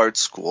liberal arts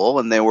school,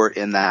 and they were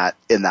in that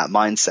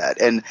mindset.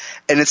 And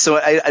it's, so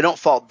I don't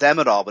fault them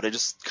at all, but I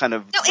just kind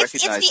of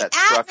recognize that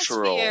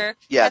structural,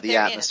 the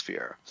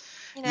atmosphere.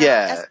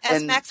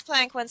 As Max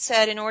Planck once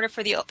said, in order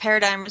for the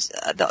paradigm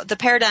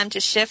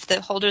to shift,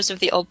 the holders of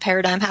the old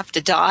paradigm have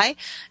to die,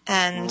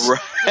 and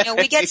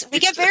we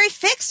get very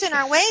fixed in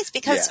our ways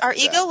because our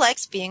ego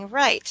likes being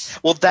right.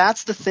 Well,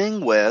 that's the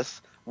thing with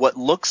what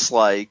looks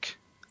like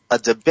a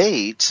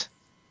debate,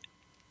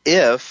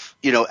 if,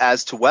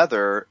 as to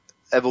whether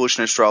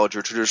evolutionary astrology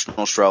or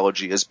traditional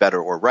astrology is better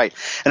or right.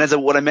 And as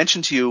what I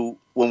mentioned to you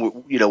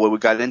when we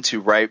got into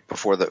right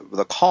before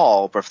the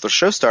call, before the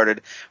show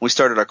started, we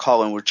started our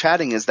call and we're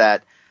chatting, is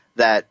that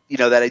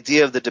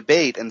idea of the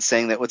debate and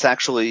saying that what's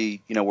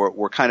actually,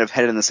 we're kind of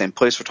headed in the same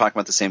place, we're talking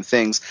about the same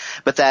things,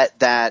 but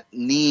that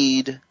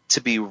need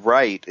to be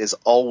right is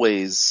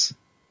always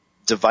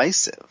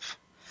divisive.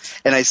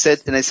 And I said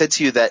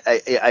to you that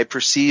I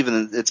perceive,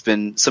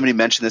 and somebody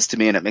mentioned this to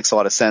me, and it makes a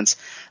lot of sense,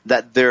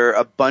 that there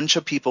are a bunch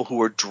of people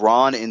who are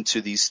drawn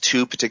into these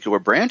two particular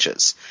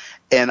branches.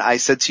 And I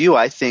said to you,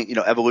 I think,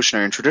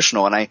 evolutionary and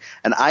traditional, and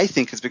I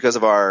think it's because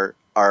of our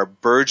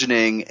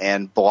burgeoning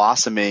and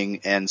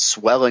blossoming and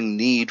swelling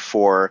need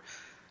for,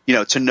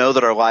 to know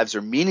that our lives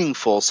are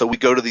meaningful. So we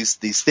go to these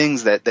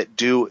things that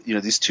do,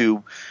 these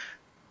two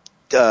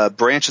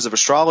branches of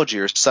astrology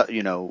or,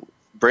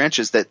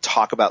 branches that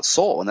talk about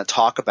soul and that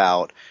talk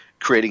about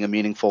creating a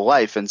meaningful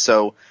life. And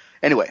so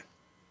anyway.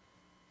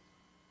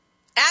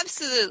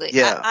 Absolutely.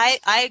 Yeah.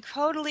 I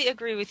totally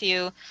agree with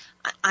you.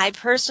 I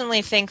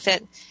personally think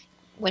that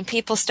when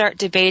people start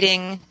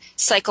debating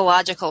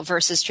psychological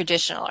versus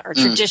traditional, or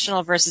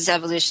traditional versus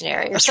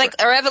evolutionary,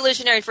 or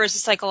evolutionary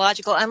versus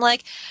psychological, I'm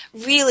like,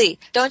 really?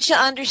 Don't you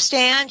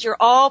understand? You're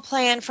all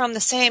playing from the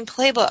same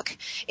playbook.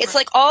 It's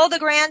like all the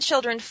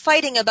grandchildren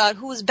fighting about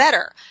who's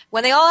better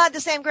when they all had the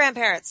same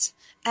grandparents.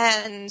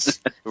 And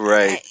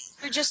right.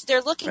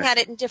 They're looking at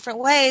it in different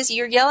ways.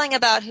 You're yelling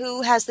about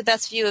who has the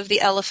best view of the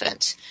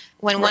elephant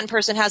when one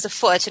person has a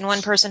foot and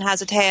one person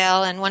has a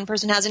tail and one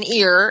person has an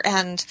ear,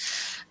 and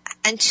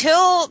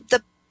until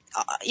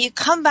you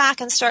come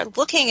back and start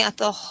looking at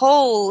the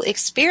whole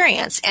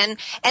experience and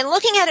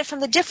looking at it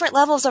from the different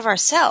levels of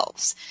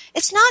ourselves.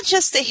 It's not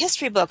just the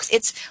history books.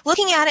 It's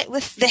looking at it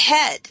with the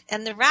head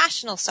and the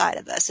rational side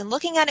of us and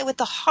looking at it with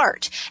the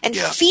heart and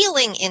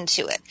feeling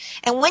into it.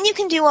 And when you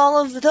can do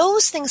all of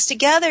those things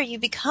together, you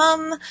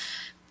become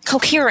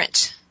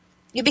coherent.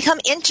 You become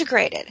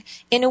integrated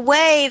in a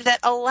way that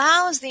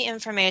allows the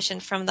information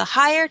from the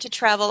higher to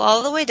travel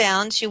all the way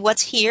down to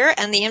what's here,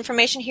 and the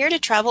information here to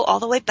travel all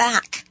the way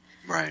back.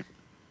 Right.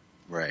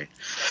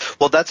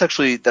 Well, that's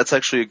actually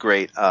a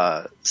great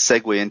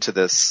segue into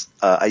this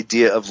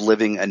idea of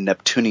living a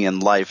Neptunian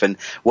life. And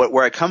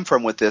where I come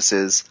from with this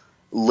is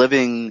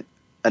living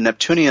a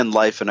Neptunian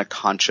life in a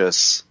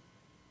conscious,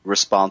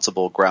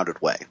 responsible,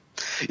 grounded way.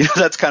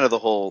 That's kind of the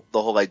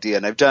whole idea.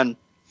 And I've done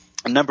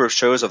a number of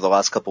shows over the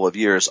last couple of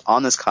years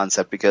on this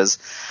concept because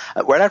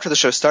right after the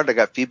show started, I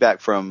got feedback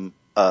from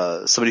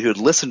somebody who had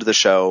listened to the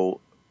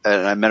show,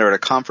 and I met her at a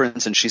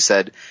conference, and she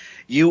said,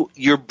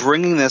 "You're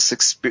bringing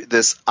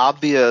this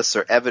obvious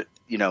or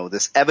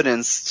this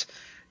evidenced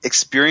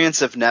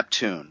experience of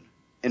Neptune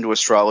into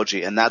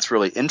astrology, and that's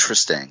really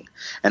interesting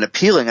and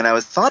appealing." And I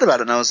thought about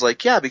it, and I was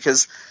like, "Yeah,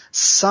 because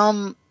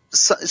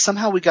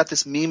somehow we got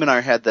this meme in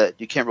our head that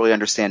you can't really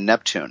understand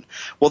Neptune."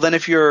 Well, then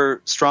if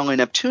you're strongly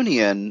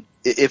Neptunian,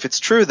 if it's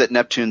true that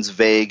Neptune's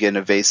vague and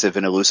evasive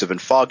and elusive and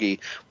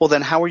foggy, well,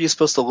 then how are you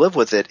supposed to live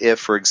with it if,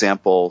 for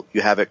example, you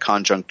have it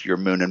conjunct your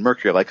moon and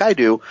Mercury like I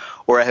do,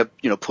 or I have,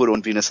 Pluto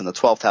and Venus in the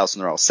 12th house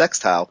and they're all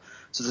sextile.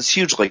 So this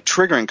huge,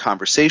 triggering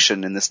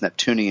conversation in this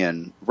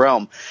Neptunian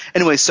realm.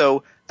 Anyway,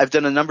 so I've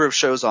done a number of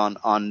shows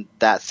on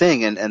that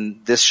thing,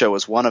 and this show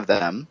is one of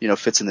them,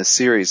 fits in this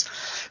series.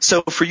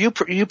 So for you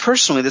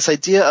personally, this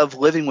idea of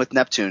living with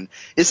Neptune,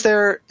 is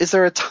there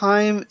a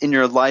time in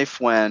your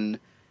life when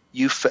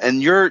if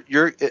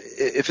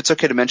it's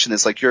okay to mention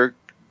this, your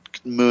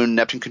moon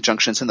Neptune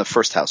conjunction is in the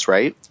first house,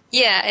 right?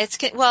 Yeah,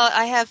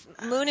 I have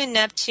moon and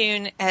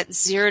Neptune at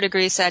 0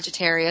 degrees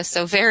Sagittarius,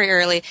 so very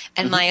early,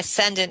 and my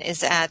ascendant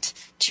is at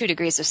 2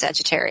 degrees of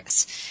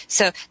Sagittarius.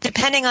 So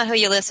depending on who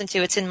you listen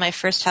to, it's in my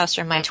first house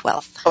or my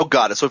 12th. Oh,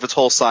 got it. So if it's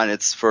whole sign,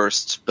 it's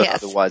first, but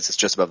yes. Otherwise it's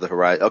just above the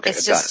horizon. Okay,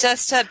 it's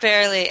just up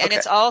barely, and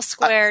it's all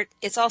square.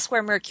 It's all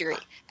square Mercury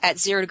at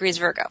 0 degrees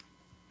Virgo,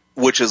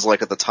 which is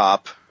at the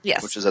top.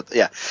 Yes. Which is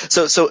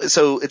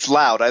So it's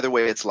loud. Either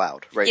way, it's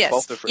loud, right?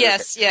 Yes.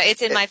 Yes. Okay. Yeah.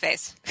 It's in my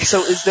face.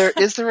 So is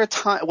there a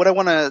time? What I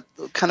want to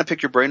kind of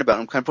pick your brain about,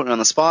 I'm kind of putting you on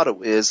the spot,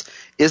 is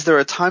there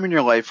a time in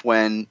your life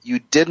when you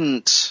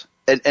didn't,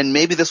 and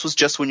maybe this was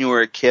just when you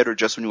were a kid or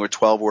just when you were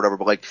 12 or whatever,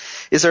 but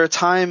is there a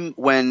time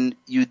when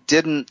you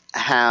didn't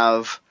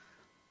have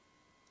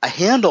a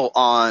handle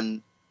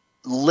on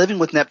living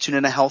with Neptune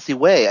in a healthy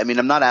way? I mean,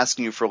 I'm not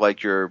asking you for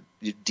your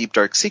deep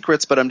dark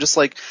secrets, but I'm just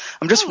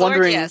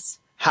wondering. Yes.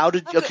 How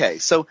did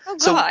so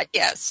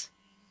yes.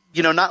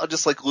 Not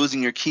just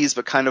losing your keys,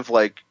 but kind of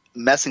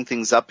messing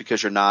things up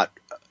because you're not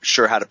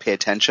sure how to pay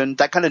attention.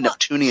 That kind of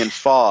Neptunian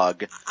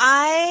fog.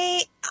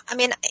 I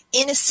mean,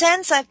 in a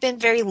sense, I've been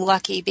very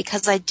lucky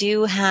because I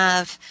do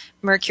have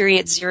Mercury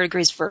at 0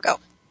 degrees Virgo.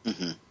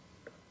 Mm-hmm.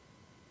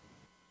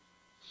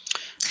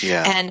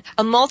 Yeah. And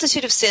a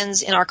multitude of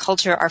sins in our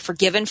culture are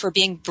forgiven for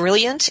being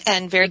brilliant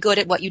and very good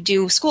at what you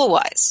do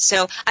school-wise.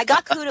 So I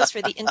got kudos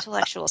for the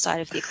intellectual side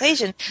of the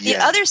equation. The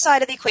other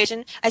side of the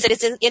equation, I said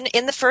it's in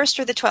the 1st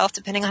or the 12th,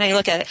 depending on how you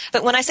look at it.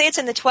 But when I say it's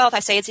in the 12th,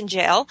 I say it's in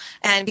jail.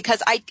 And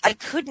because I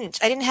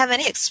didn't have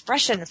any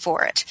expression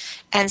for it.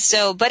 And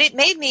so, but it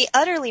made me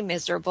utterly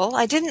miserable.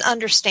 I didn't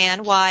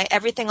understand why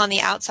everything on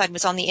the outside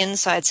was on the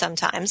inside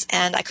sometimes.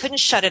 And I couldn't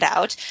shut it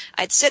out.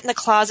 I'd sit in the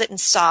closet and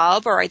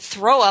sob, or I'd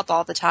throw up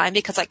all the time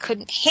because I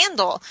couldn't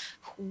handle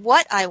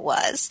what I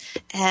was.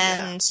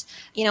 And,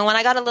 when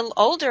I got a little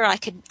older, I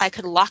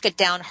could lock it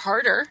down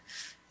harder.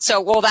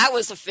 So, that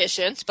was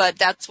efficient, but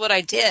that's what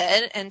I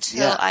did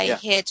until by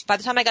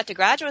the time I got to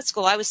graduate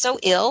school, I was so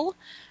ill.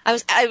 I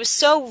was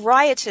so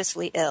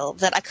riotously ill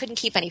that I couldn't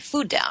keep any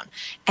food down.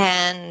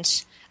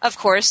 And of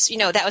course,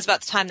 that was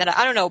about the time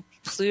that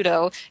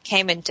Pluto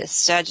came into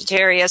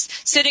Sagittarius,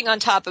 sitting on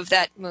top of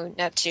that moon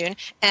Neptune,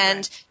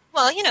 and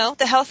Well,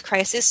 the health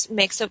crisis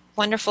makes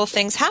wonderful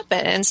things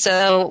happen. And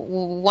so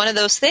one of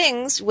those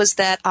things was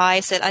that I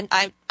said,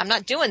 I'm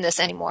not doing this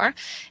anymore.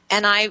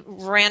 And I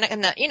ran,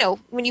 and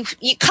when you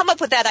come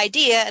up with that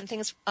idea and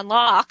things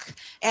unlock,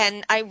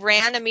 and I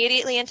ran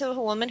immediately into a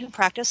woman who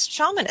practiced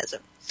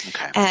shamanism.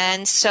 Okay.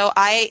 And so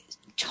I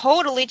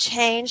totally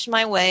changed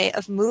my way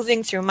of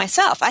moving through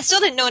myself. I still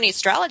didn't know any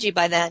astrology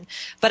by then,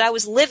 but I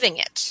was living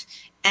it.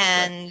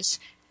 And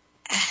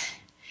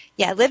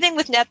yeah, living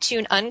with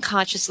Neptune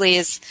unconsciously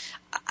is,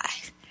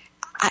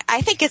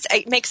 I think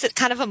it makes it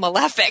kind of a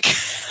malefic.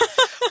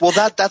 Well,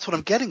 that's what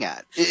I'm getting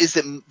at, is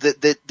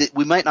that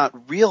we might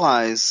not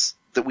realize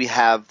that we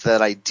have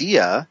that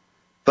idea,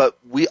 but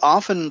we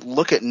often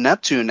look at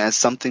Neptune as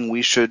something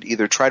we should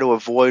either try to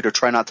avoid or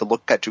try not to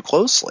look at too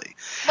closely.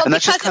 Well, and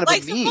that's because just kind it of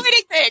likes me.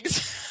 avoiding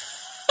things.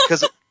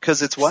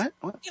 Because it's what?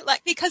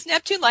 Because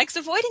Neptune likes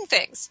avoiding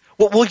things.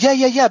 Well,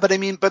 yeah. But I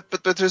mean, but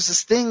there's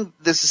this thing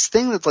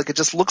that's like, it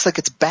just looks like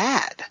it's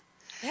bad.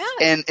 Yeah.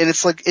 And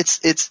it's like,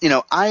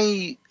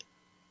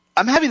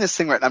 I'm having this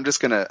thing right now. I'm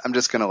just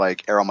gonna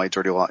like air on my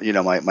dirty,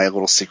 my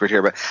little secret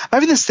here, but I'm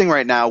having this thing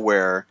right now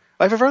where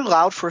I have a very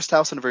loud first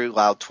house and a very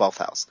loud 12th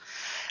house.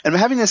 And I'm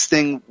having this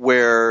thing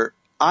where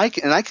I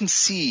can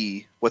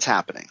see what's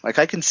happening. Like,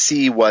 I can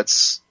see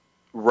what's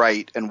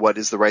right and what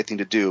is the right thing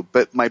to do,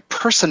 but my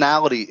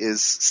personality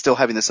is still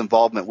having this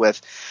involvement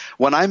with,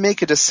 when I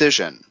make a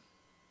decision,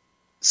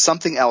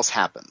 something else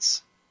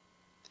happens.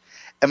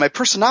 And my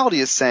personality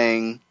is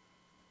saying,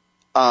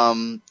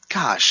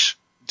 gosh,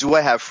 do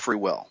I have free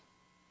will?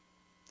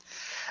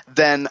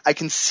 Then I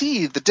can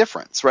see the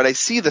difference, right? I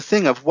see the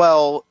thing of,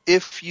 well,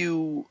 if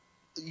you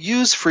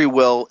use free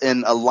will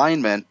in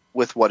alignment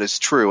with what is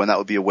true, and that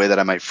would be a way that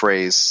I might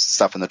phrase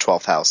stuff in the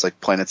 12th house, like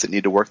planets that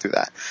need to work through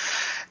that.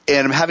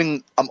 And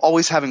I'm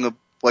always having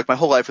my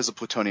whole life is a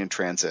Plutonian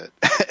transit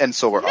and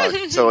solar arc.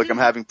 So like, I'm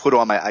having Pluto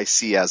on my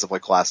IC as of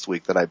like last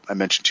week that I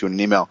mentioned to you in an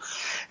email.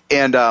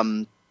 And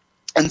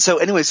so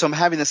anyway, so I'm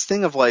having this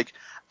thing of like,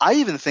 I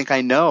even think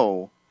I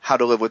know how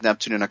to live with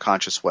Neptune in a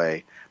conscious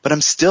way, but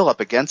I'm still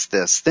up against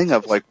this thing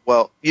of like,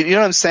 well, you know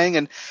what I'm saying?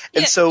 And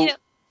so,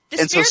 the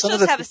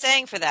spiritualists have a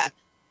saying for that.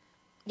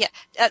 Yeah.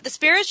 The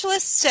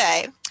spiritualists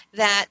say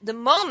that the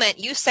moment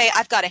you say,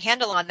 I've got a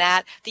handle on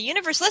that, the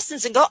universe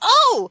listens and go,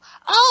 oh,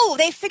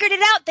 they figured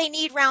it out. They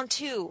need round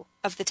 2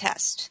 of the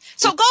test.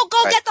 So go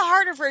right. Get the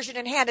harder version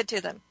and hand it to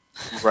them.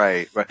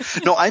 Right.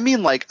 No, I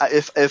mean, like,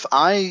 if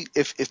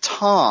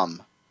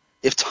Tom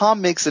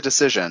makes a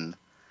decision,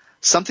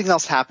 something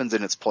else happens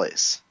in its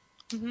place.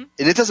 Mm-hmm.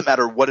 And it doesn't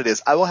matter what it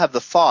is. I will have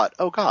the thought,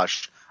 oh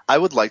gosh, I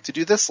would like to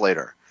do this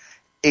later.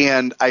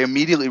 And I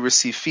immediately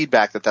receive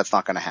feedback that that's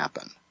not going to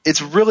happen.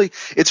 It's really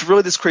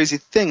this crazy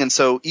thing. And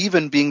so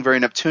even being very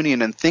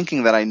Neptunian and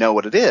thinking that I know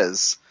what it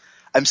is,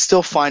 I'm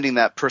still finding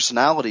that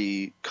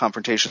personality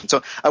confrontation.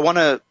 So I want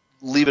to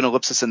leave an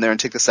ellipsis in there and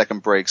take the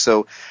second break.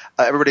 So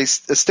everybody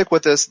stick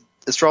with us.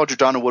 Astrologer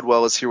Donna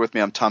Woodwell is here with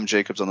me. I'm Tom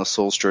Jacobs on the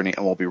Soul's Journey,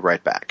 and we'll be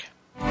right back.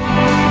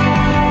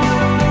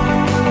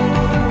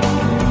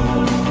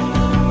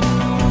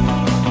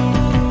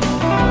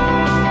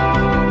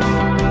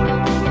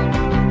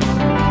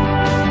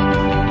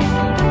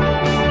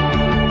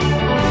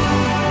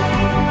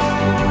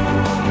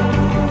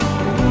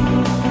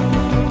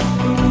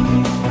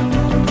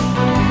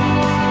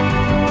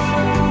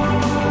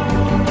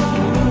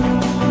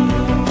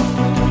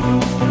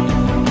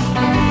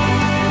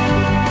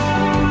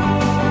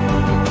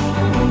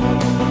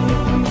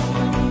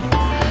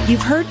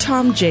 You've heard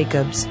Tom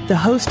Jacobs, the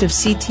host of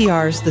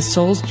CTR's The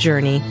Soul's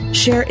Journey,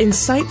 share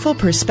insightful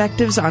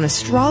perspectives on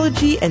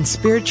astrology and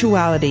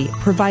spirituality,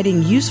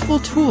 providing useful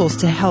tools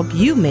to help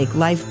you make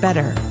life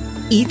better.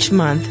 Each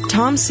month,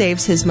 Tom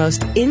saves his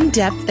most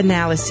in-depth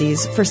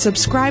analyses for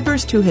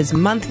subscribers to his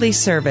monthly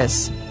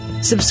service.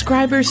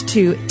 Subscribers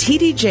to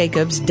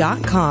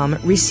tdjacobs.com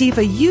receive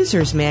a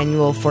user's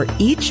manual for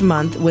each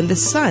month when the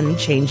sun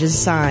changes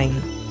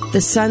sign. The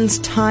sun's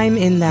time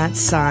in that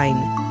sign,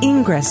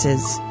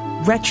 ingresses,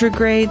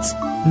 retrogrades,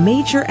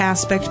 major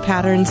aspect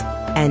patterns,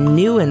 and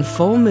new and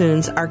full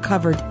moons are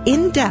covered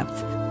in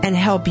depth and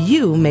help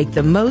you make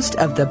the most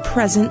of the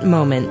present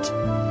moment.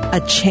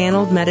 A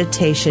channeled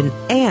meditation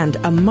and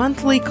a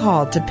monthly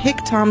call to pick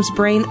Tom's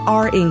brain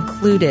are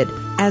included,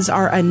 as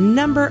are a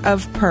number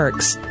of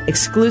perks,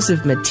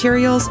 exclusive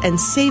materials, and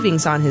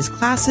savings on his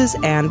classes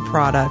and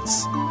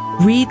products.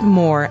 Read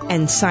more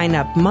and sign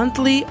up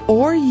monthly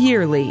or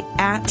yearly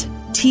at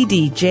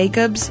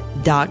tdjacobs.com.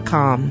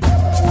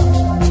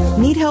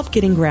 Need help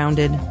getting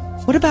grounded?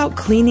 What about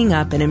cleaning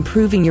up and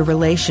improving your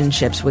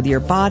relationships with your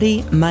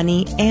body,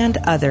 money, and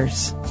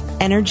others?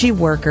 Energy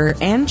worker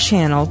and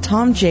channel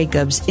Tom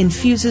Jacobs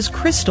infuses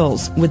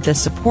crystals with the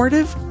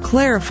supportive,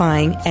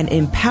 clarifying, and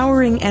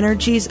empowering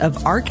energies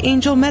of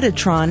Archangel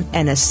Metatron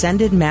and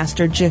Ascended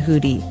Master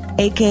Jehudi,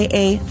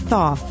 aka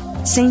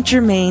Thoth, Saint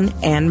Germain,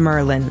 and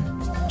Merlin.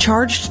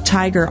 Charged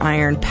tiger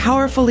iron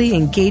powerfully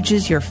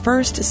engages your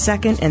first,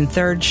 second, and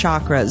third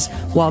chakras,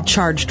 while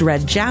charged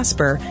red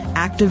jasper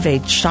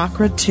activates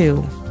chakra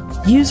 2.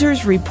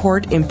 Users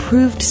report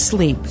improved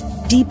sleep,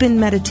 deepen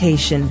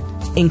meditation,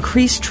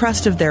 increase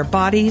trust of their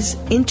bodies,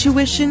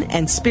 intuition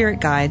and spirit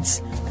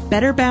guides,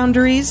 better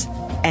boundaries,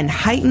 and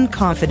heightened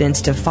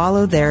confidence to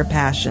follow their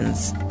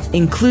passions.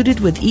 Included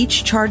with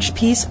each charged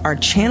piece are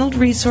channeled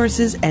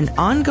resources and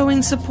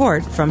ongoing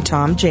support from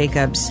Tom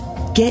Jacobs.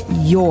 Get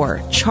your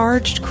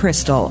charged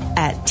crystal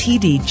at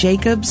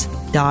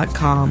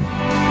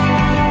tdjacobs.com.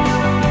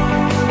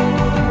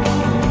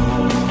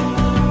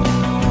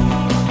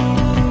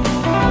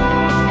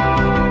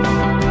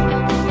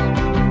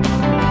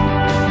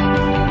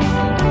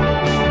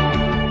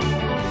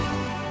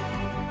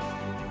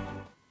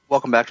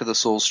 Welcome back to The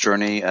Soul's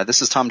Journey.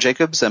 This is Tom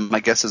Jacobs, and my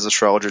guest is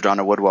astrologer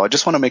Donna Woodwell. I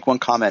just want to make one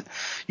comment.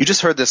 You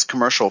just heard this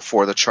commercial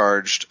for the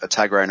charged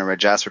Tagorite and Red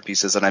Jasper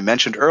pieces, and I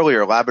mentioned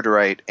earlier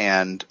labradorite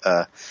and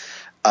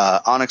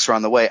onyx are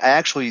on the way. I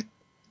actually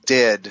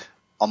did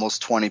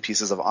almost 20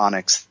 pieces of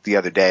onyx the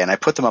other day, and I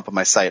put them up on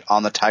my site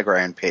on the Tiger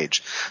Iron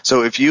page.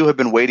 So if you have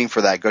been waiting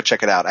for that, go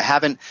check it out. I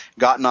haven't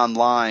gotten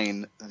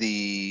online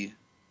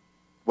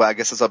I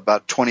guess it's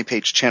about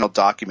 20-page channel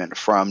document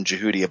from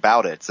Jehudi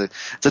about it.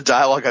 It's a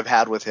dialogue I've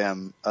had with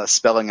him,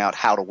 spelling out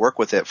how to work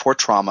with it for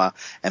trauma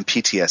and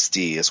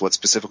PTSD is what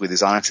specifically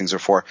these onyx things are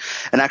for.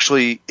 And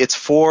actually, it's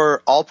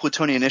for all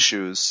Plutonian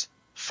issues,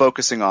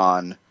 focusing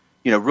on,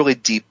 really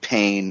deep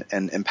pain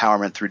and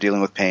empowerment through dealing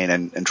with pain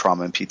and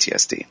trauma and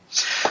PTSD.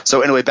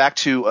 So anyway, back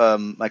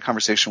to my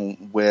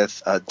conversation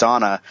with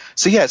Donna.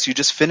 So yes, you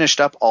just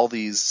finished up all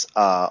these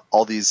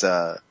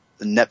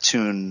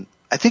Neptune.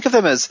 I think of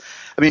them as,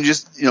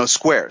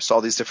 squares, so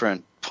all these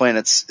different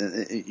planets,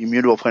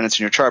 immutable planets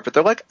in your chart, but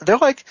they're like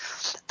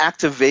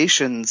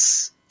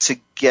activations to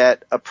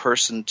get a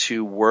person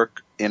to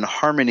work in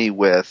harmony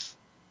with,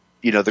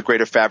 the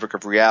greater fabric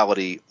of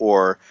reality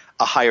or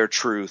a higher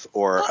truth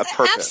or a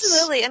purpose.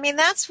 Absolutely. I mean,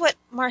 that's what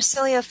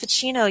Marsilio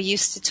Ficino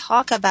used to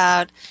talk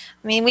about.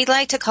 I mean, we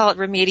like to call it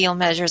remedial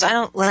measures. I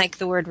don't like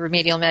the word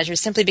remedial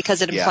measures simply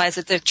because it implies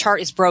that the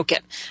chart is broken.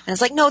 And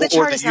it's like, no, the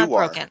chart is not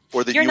broken.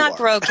 Or that you're not are.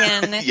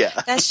 broken. Yeah.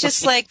 That's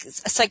just like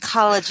a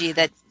psychology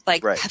that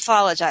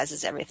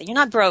pathologizes everything. You're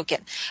not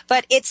broken.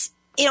 But it's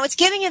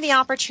giving you the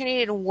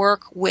opportunity to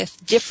work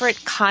with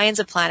different kinds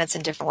of planets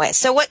in different ways.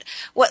 So what,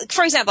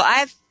 for example, I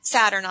have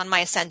Saturn on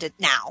my ascendant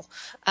now.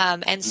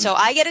 And so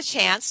I get a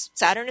chance,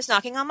 Saturn is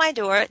knocking on my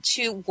door,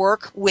 to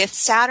work with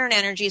Saturn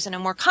energies in a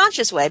more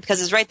conscious way because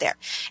it's right there.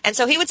 And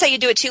so he would say you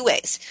do it two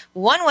ways.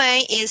 One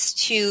way is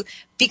to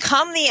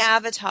become the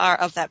avatar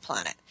of that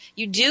planet.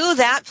 You do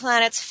that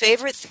planet's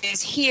favorite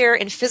things here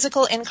in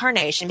physical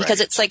incarnation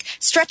because it's like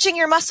stretching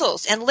your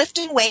muscles and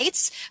lifting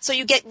weights, so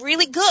you get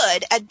really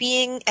good at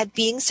being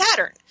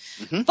Saturn.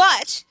 Mm-hmm.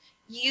 But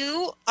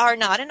you are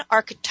not an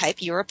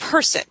archetype, you're a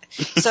person.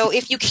 So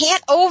if you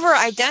can't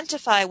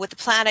over-identify with the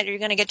planet, you're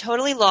going to get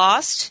totally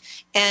lost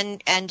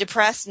and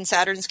depressed in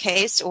Saturn's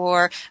case,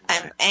 or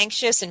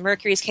anxious in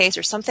Mercury's case,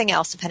 or something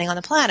else, depending on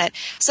the planet.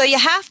 So you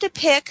have to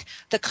pick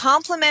the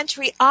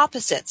complementary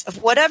opposites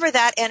of whatever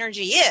that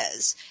energy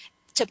is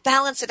to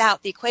balance it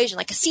out, the equation,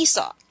 like a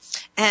seesaw.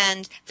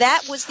 And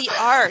that was the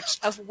art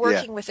of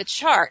working with a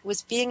chart,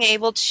 was being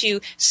able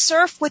to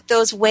surf with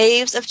those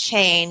waves of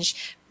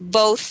change,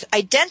 both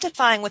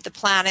identifying with the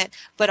planet,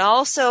 but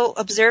also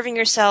observing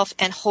yourself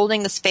and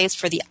holding the space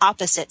for the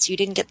opposite so you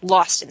didn't get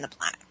lost in the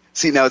planet.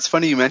 See, now it's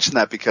funny you mentioned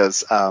that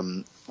because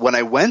when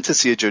I went to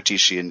see a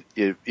Jyotishi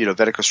in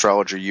Vedic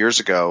astrologer years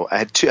ago, I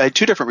had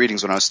two different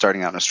readings when I was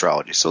starting out in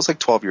astrology. So it was like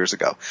 12 years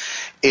ago.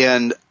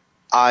 And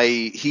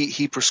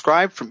he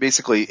prescribed from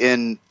basically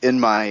in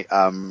my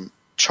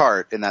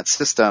chart in that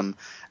system,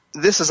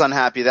 this is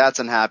unhappy, that's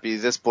unhappy,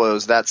 this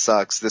blows, that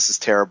sucks, this is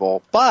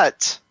terrible,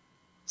 but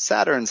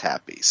Saturn's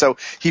happy. So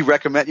he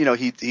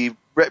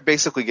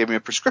basically gave me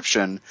a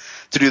prescription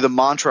to do the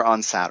mantra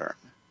on Saturn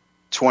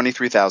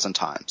 23,000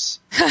 times.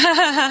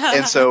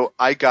 And so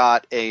I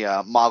got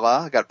a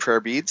mala, I got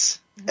prayer beads,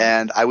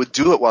 and I would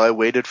do it while I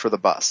waited for the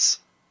bus.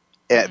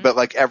 But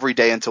like every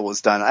day until it was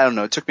done. I don't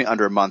know, it took me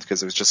under a month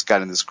because it was just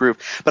got in this groove.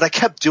 But I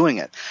kept doing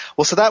it.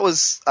 Well, so that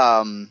was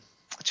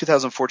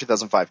 2004,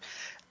 2005.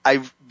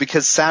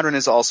 Because Saturn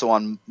is also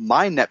on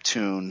my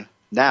Neptune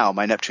now.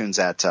 My Neptune's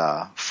at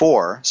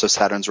 4, so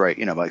Saturn's right,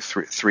 like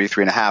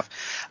 3.5.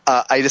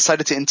 I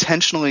decided to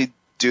intentionally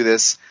do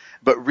this,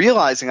 but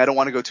realizing I don't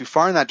want to go too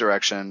far in that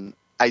direction,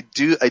 I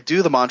do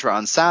the mantra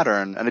on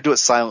Saturn, and I do it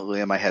silently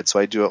in my head. So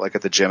I do it like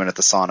at the gym and at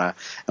the sauna,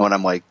 and when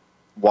I'm like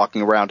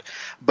walking around.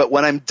 But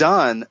when I'm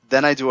done,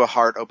 then I do a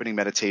heart opening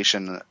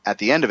meditation at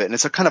the end of it. And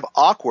it's a kind of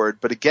awkward,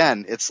 but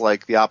again, it's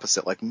like the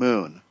opposite, like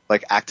moon,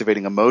 like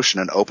activating emotion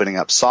and opening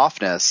up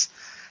softness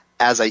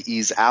as I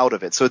ease out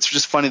of it. So it's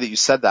just funny that you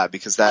said that,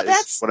 because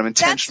is what I'm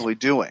intentionally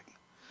doing.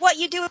 What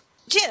you do at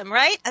the gym,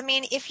 right? I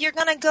mean, if you're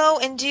going to go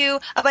and do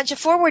a bunch of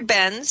forward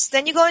bends,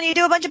 then you go and you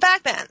do a bunch of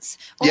back bends.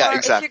 Or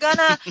exactly.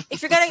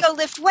 if you're gonna go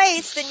lift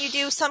weights, then you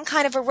do some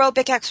kind of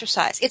aerobic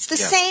exercise. It's the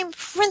same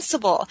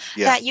principle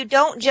that you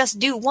don't just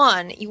do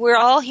one. We're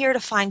all here to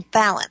find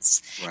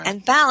balance. Right.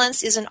 And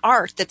balance is an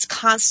art that's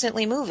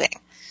constantly moving.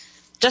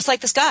 Just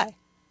like the sky.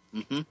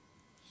 Mm-hmm.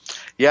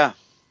 Yeah.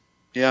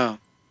 Yeah.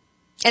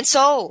 And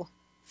soul.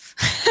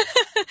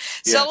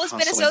 Soul has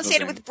been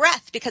associated with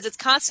breath because it's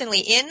constantly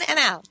in and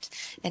out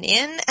and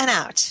in and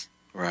out.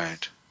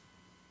 Right.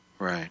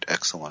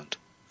 Excellent.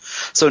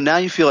 So now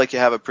you feel like you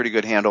have a pretty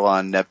good handle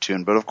on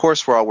Neptune, but of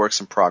course we're all works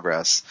in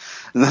progress.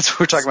 And that's what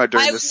we're talking about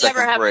during this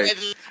second break.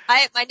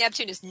 My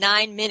Neptune is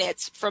 9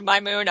 minutes from my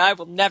moon. I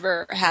will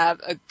never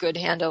have a good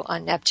handle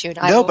on Neptune.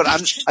 I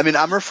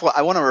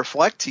want to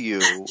reflect to you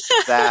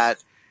that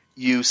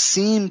you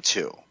seem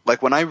to.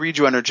 Like when I read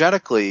you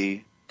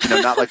energetically,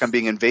 not like I'm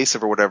being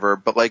invasive or whatever,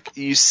 but like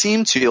you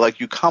seem to, like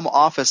you come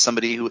off as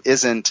somebody who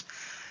isn't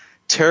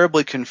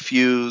terribly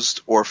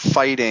confused or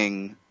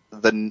fighting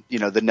the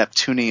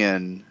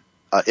Neptunian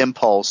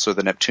impulse or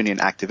the Neptunian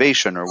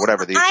activation or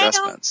whatever the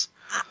adjustments.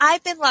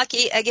 I've been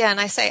lucky. Again,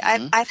 I say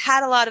I've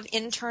had a lot of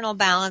internal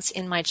balance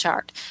in my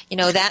chart.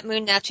 That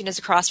moon Neptune is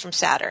across from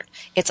Saturn.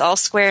 It's all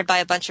squared by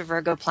a bunch of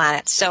Virgo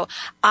planets. So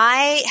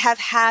I have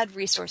had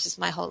resources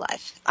my whole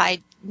life.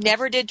 I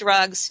never did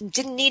drugs,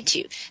 didn't need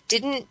to,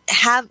 didn't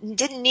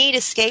need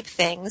escape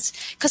things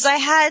because I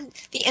had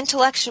the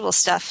intellectual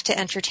stuff to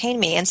entertain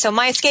me. And so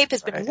my escape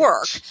has been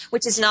work,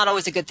 which is not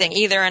always a good thing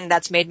either. And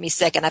that's made me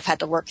sick and I've had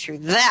to work through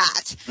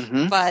that.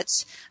 Mm-hmm.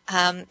 But,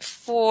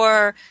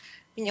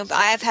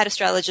 I've had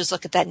astrologers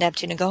look at that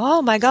Neptune and go,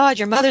 oh my God,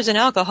 your mother's an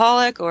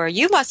alcoholic or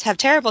you must have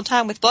terrible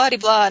time with blah,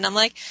 blah. And I'm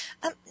like,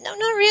 no,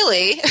 not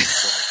really.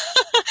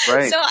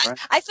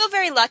 I feel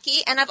very lucky.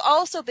 And I've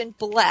also been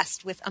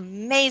blessed with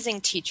amazing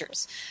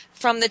teachers.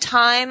 From the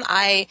time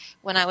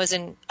when I was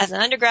as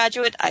an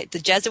undergraduate, the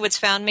Jesuits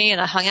found me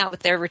and I hung out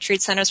with their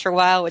retreat centers for a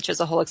while, which was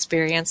a whole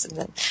experience. And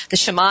then the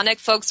shamanic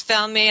folks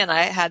found me and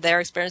I had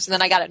their experience. And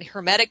then I got a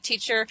hermetic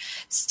teacher.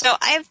 So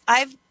I've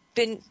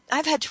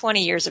had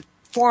 20 years of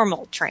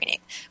formal training,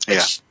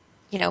 which,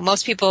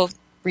 most people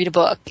read a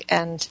book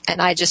and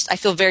I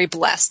feel very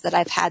blessed that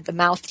I've had the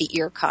mouth to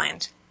ear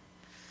kind.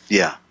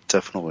 Yeah,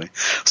 definitely.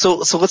 So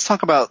let's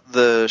talk about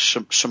the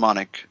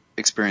shamanic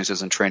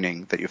experiences and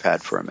training that you've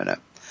had for a minute.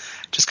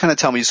 Just kind of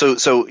tell me,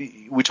 so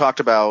we talked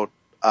about,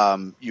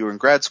 you were in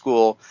grad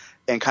school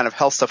and kind of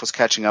health stuff was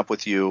catching up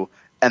with you.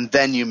 And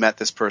then you met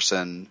this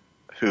person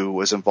who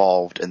was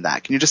involved in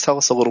that. Can you just tell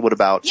us a little bit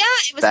about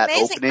it was that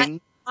amazing.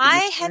 opening?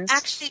 I had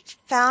actually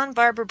found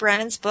Barbara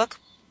Brennan's book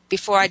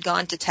before I'd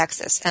gone to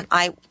Texas, and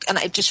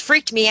it just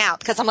freaked me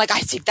out because I'm like,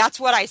 that's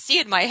what I see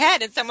in my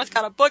head, and someone's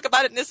got a book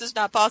about it, and this is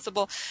not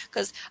possible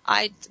because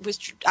I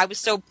was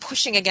so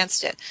pushing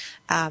against it.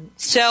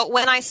 So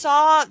when I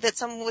saw that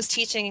someone was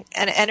teaching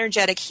an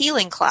energetic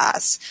healing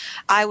class,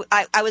 I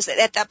was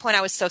at that point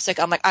I was so sick.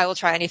 I'm like, I will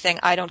try anything.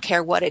 I don't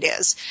care what it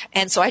is,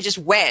 and so I just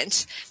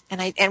went,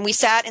 and we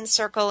sat in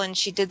circle, and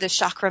she did the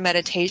chakra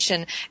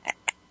meditation.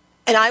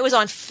 And I was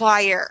on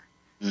fire,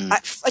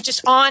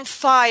 just on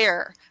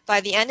fire.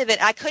 By the end of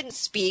it, I couldn't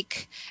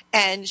speak,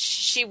 and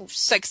she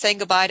was like saying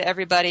goodbye to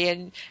everybody,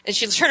 and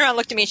she turned around and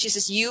looked at me, and she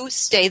says, you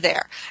stay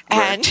there.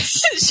 Right. And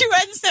she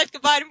went and said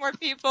goodbye to more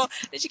people,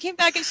 and she came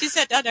back and she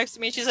sat down next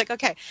to me, and she's like,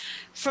 okay,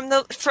 from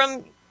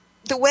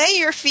the way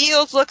your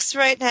field looks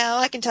right now,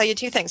 I can tell you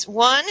two things.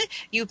 One,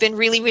 you've been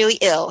really, really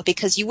ill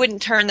because you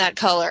wouldn't turn that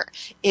color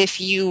if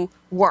you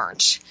weren't.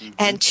 Mm-hmm.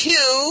 And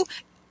two,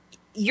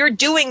 you're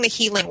doing the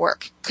healing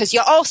work because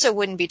you also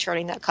wouldn't be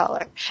turning that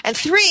color. And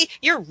three,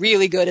 you're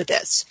really good at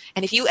this.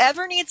 And if you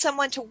ever need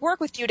someone to work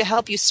with you to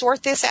help you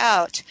sort this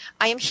out,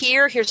 I am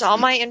here. Here's all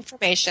my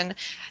information.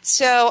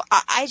 So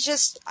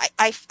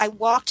I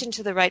walked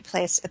into the right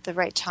place at the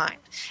right time.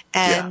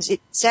 And it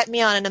set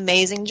me on an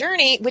amazing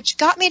journey, which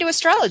got me to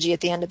astrology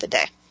at the end of the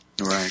day.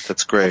 Right.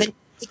 That's great.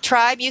 The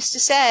tribe used to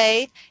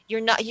say,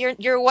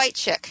 you're a white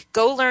chick.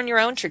 Go learn your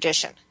own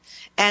tradition.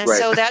 And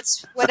so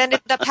that's what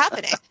ended up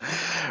happening.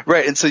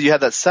 Right. And so you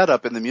had that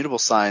setup in the mutable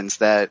signs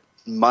that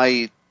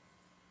might,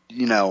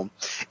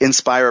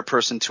 inspire a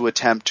person to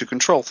attempt to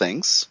control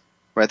things,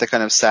 right? That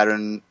kind of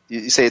Saturn,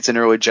 you say it's in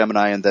early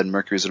Gemini and then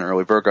Mercury's in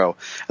early Virgo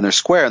and they're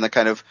square and that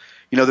kind of,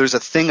 there's a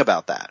thing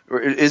about that. Or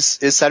is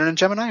Saturn in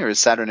Gemini or is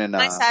Saturn in,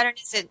 My Saturn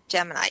is in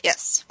Gemini,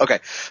 yes. Okay.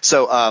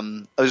 So, I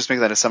was just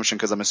making that assumption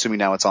because I'm assuming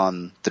now it's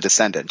on the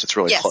descendant. It's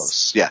really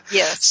close. Yeah.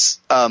 Yes.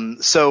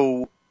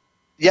 So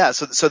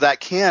that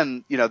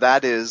can,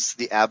 that is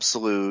the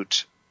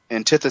absolute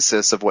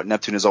antithesis of what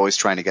Neptune is always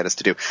trying to get us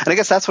to do. And I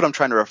guess that's what I'm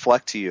trying to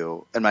reflect to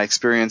you in my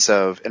experience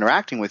of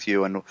interacting with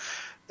you.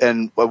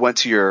 And I went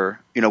to your,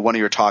 one of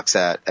your talks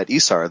at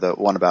ESAR, the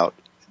one about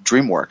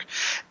dream work.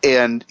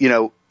 And,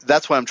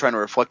 that's why I'm trying to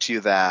reflect to you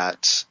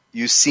that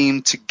you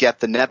seem to get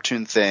the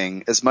Neptune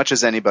thing as much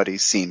as anybody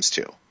seems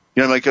to.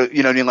 Like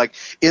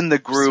in the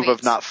groove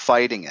of not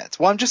fighting it.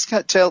 Well, I'm just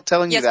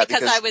telling you that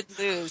because I would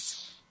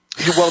lose.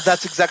 Well,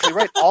 that's exactly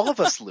right. All of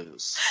us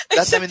lose.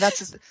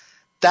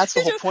 That's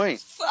the whole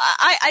point.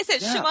 I said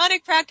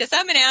shamanic practice.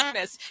 I'm an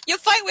animist. You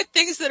fight with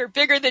things that are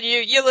bigger than you,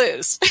 you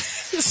lose.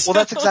 Well,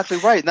 that's exactly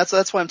right. And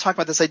that's why I'm talking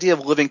about this idea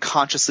of living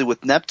consciously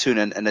with Neptune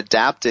and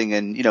adapting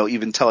and,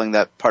 even telling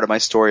that part of my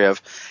story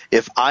of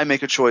if I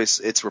make a choice,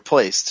 it's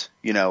replaced.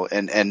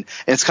 and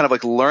it's kind of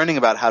like learning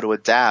about how to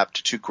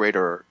adapt to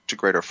greater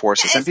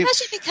forces. Yeah,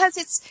 especially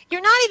because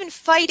you're not even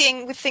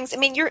fighting with things. I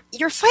mean,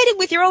 you're fighting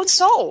with your own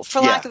soul,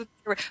 for lack of a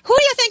better word. Who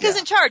do you think is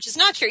in charge? It's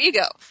not your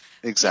ego.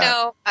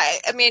 Exactly.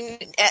 I mean,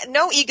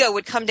 no ego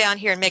would come down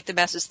here and make the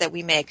messes that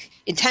we make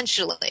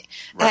intentionally.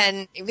 Right.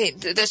 And I mean,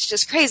 that's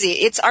just crazy.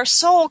 It's our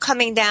soul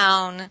coming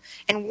down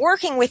and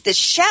working with this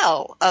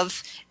shell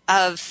of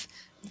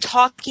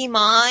talky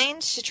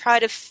mind to try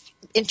to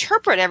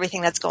interpret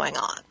everything that's going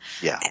on.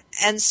 Yeah.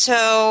 And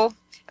so,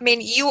 I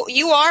mean,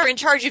 you are in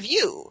charge of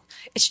you.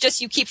 It's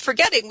just you keep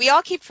forgetting. We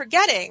all keep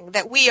forgetting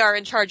that we are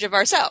in charge of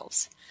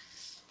ourselves.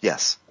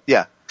 Yes.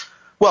 Yeah.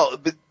 Well,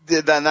 but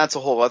then that's a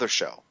whole other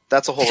show.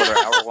 That's a whole other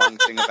hour-long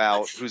thing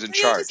about who's in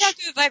charge. You just have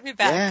to invite me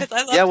back because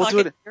I love we'll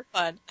talking. Do it. You're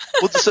fun.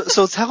 Well,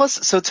 so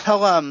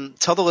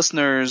tell the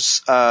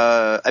listeners.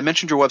 I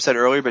mentioned your website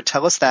earlier, but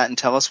tell us that and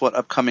tell us what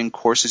upcoming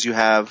courses you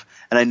have.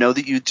 And I know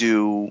that you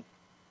do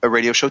a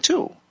radio show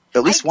too.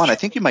 At least one. I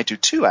think you might do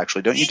two,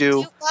 actually. Don't you do?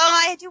 Well,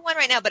 I do one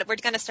right now, but we're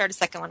going to start a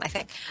second one, I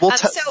think. Well,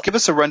 give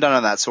us a rundown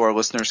on that so our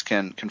listeners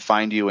can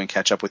find you and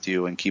catch up with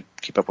you and keep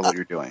up with what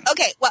you're doing.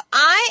 Okay. Well,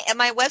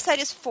 my website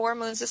is 4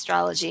 Moons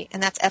Astrology,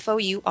 and that's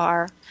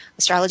FOUR,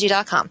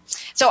 astrology.com.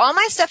 So all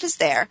my stuff is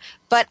there,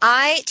 but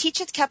I teach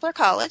at Kepler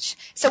College.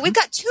 So we've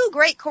got 2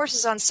 great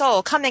courses on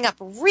soul coming up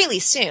really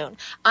soon.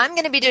 I'm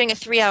going to be doing a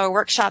 3-hour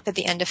workshop at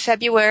the end of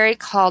February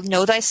called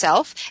Know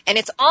Thyself, and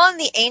it's on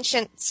the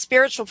ancient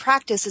spiritual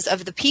practices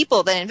of the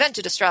people that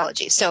invented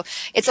astrology. So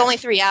it's only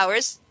 3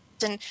 hours.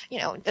 And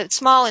a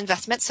small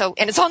investment,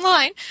 and it's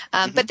online.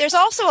 But there's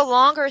also a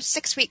longer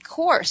 6-week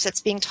course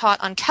that's being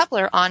taught on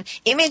Kepler on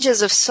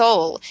images of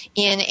soul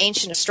in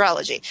ancient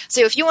astrology.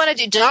 So if you want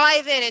to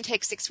dive in and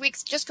take 6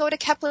 weeks, just go to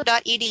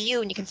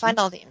kepler.edu and you can find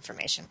all the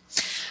information.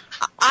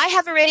 I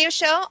have a radio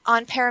show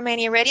on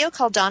Paramania Radio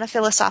called Donna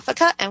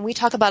Philosophica, and we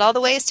talk about all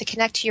the ways to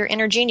connect to your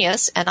inner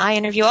genius. And I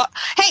interview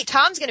Hey,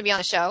 Tom's going to be on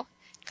the show.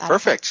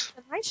 Perfect.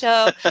 My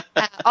show.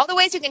 All the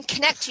ways you can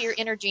connect to your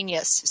inner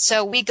genius.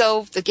 So we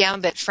go the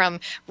gambit from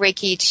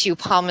Reiki to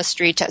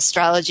palmistry to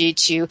astrology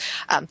to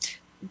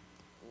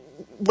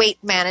weight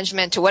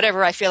management to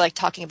whatever I feel like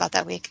talking about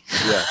that week.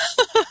 Yeah.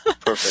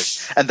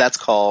 Perfect. And that's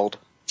called?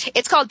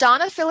 It's called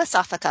Donna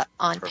Philosophica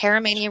on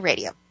Paramania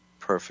Radio.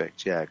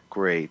 Perfect. Yeah.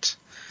 Great.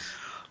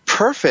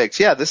 Perfect.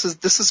 Yeah, this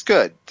is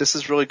good. This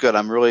is really good.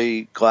 I'm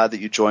really glad that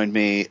you joined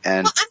me.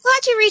 And well, I'm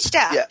glad you reached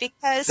out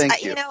because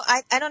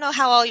I don't know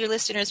how all your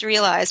listeners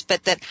realize,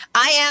 but that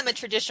I am a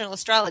traditional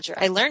astrologer.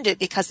 I learned it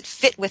because it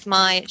fit with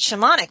my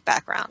shamanic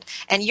background.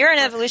 And you're an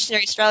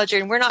evolutionary astrologer,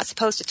 and we're not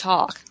supposed to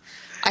talk.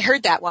 I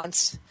heard that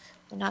once.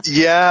 We're not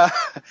supposed to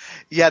talk.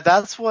 Yeah.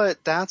 That's what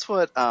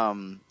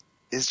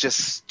is just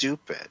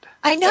stupid.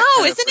 I know,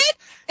 isn't it?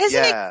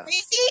 Isn't it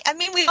crazy? I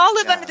mean, we all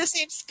live under the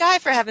same sky,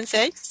 for heaven's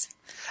sakes.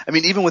 I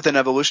mean, even within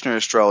evolutionary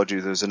astrology,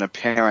 there's an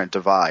apparent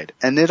divide.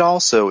 And it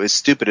also is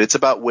stupid. It's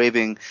about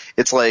waving –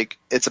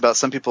 it's about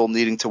some people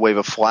needing to wave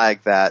a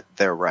flag that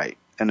they're right.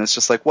 And it's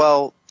just like,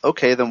 well,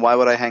 okay, then why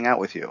would I hang out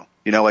with you?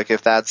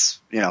 If that's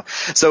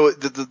So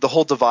the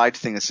whole divide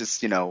thing is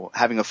just,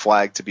 having a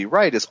flag to be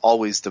right is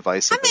always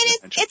divisive. I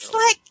mean, it's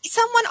like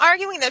someone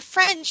arguing that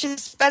French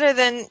is better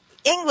than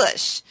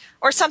English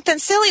or something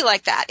silly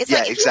like that. It's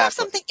like, if you have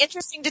something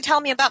interesting to tell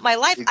me about my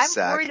life,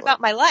 I'm worried about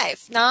my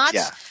life, not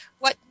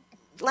what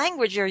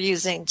language you're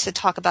using to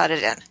talk about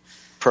it in.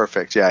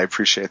 Perfect. Yeah, I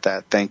appreciate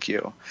that. Thank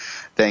you.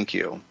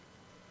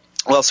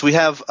 Well, so we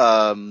have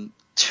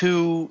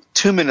 2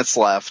 minutes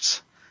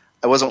left.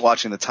 I wasn't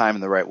watching the time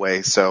in the right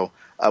way, so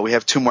we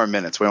have 2 more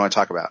minutes. What do you want to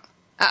talk about?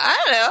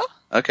 I don't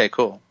know. Okay,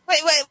 cool. Wait,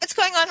 what's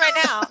going on right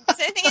now? Is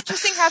anything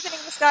interesting happening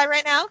in the sky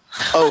right now?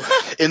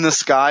 Oh, in the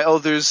sky? Oh,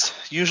 there's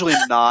usually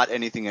not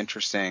anything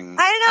interesting.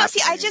 I don't know.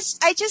 Happening. See,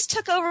 I just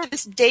took over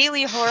this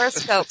daily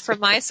horoscope from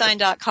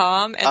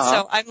mysign.com, and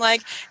so I'm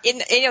like,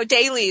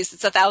 dailies,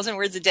 it's 1,000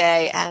 words a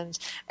day, and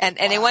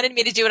they wanted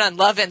me to do it on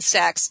love and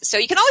sex. So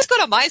you can always go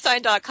to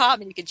mysign.com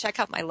and you can check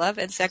out my love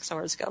and sex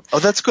horoscope. Oh,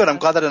 that's good. I'm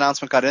glad that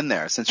announcement got in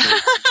there since you're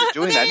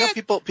doing that. I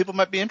know people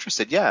might be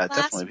interested. Yeah,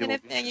 definitely. Last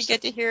minute thing, you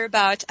get to hear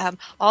about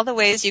all the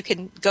ways you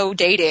can go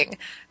dating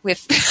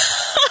with.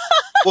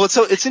 Well,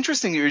 so it's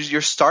interesting. You're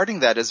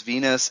starting that as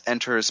Venus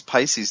enters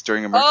Pisces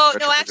during a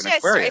Mercury retrograde in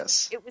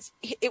Aquarius.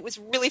 It was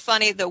really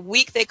funny. The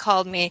week they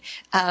called me,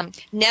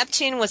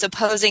 Neptune was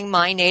opposing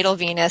my natal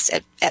Venus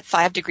at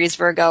 5 degrees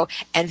Virgo,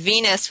 and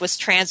Venus was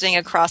transiting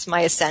across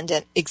my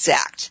ascendant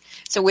exact.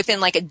 So within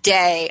like a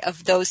day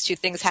of those 2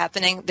 things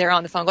happening, they're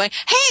on the phone going,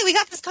 "Hey, we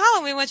got this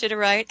column we want you to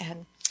write,"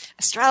 and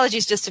astrology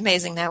is just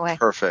amazing that way.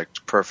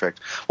 Perfect.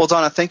 Well,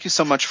 Donna, thank you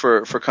so much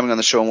for coming on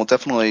the show, and we'll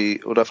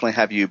definitely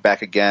have you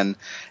back again.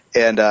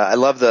 And I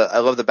love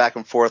the back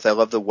and forth. I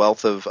love the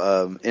wealth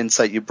of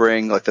insight you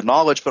bring, like the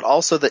knowledge, but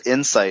also the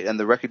insight and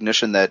the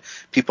recognition that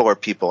people are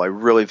people. I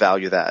really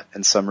value that,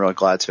 and so I'm really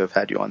glad to have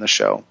had you on the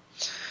show.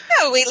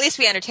 No, at least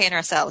we entertain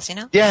ourselves,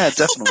 Yeah,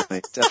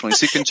 definitely. So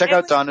you can check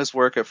out Donna's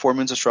work at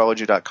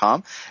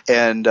 4moonsastrology.com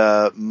and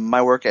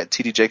my work at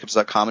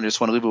tdjacobs.com. And I just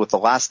want to leave you with the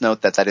last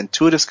note that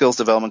Intuitive Skills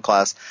Development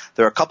class,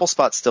 there are a couple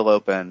spots still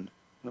open.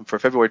 for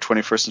February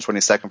 21st and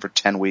 22nd for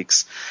 10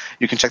 weeks.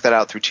 You can check that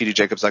out through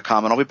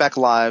tdjacobs.com. And I'll be back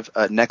live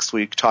next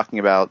week talking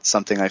about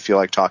something I feel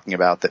like talking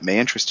about that may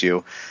interest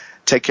you.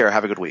 Take care.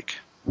 Have a good week.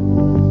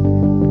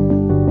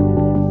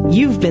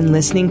 You've been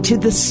listening to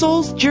The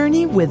Soul's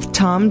Journey with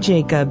Tom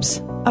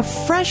Jacobs, a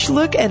fresh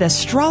look at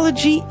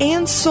astrology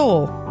and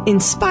soul,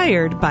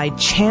 inspired by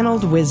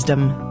channeled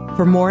wisdom.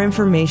 For more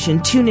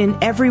information, tune in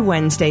every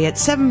Wednesday at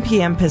 7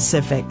 p.m.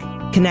 Pacific.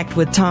 Connect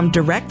with Tom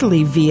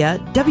directly via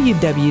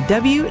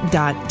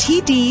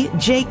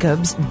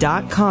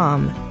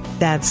www.tdjacobs.com.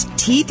 That's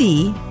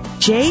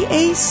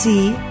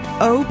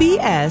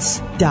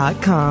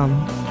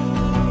tdjacobs.com.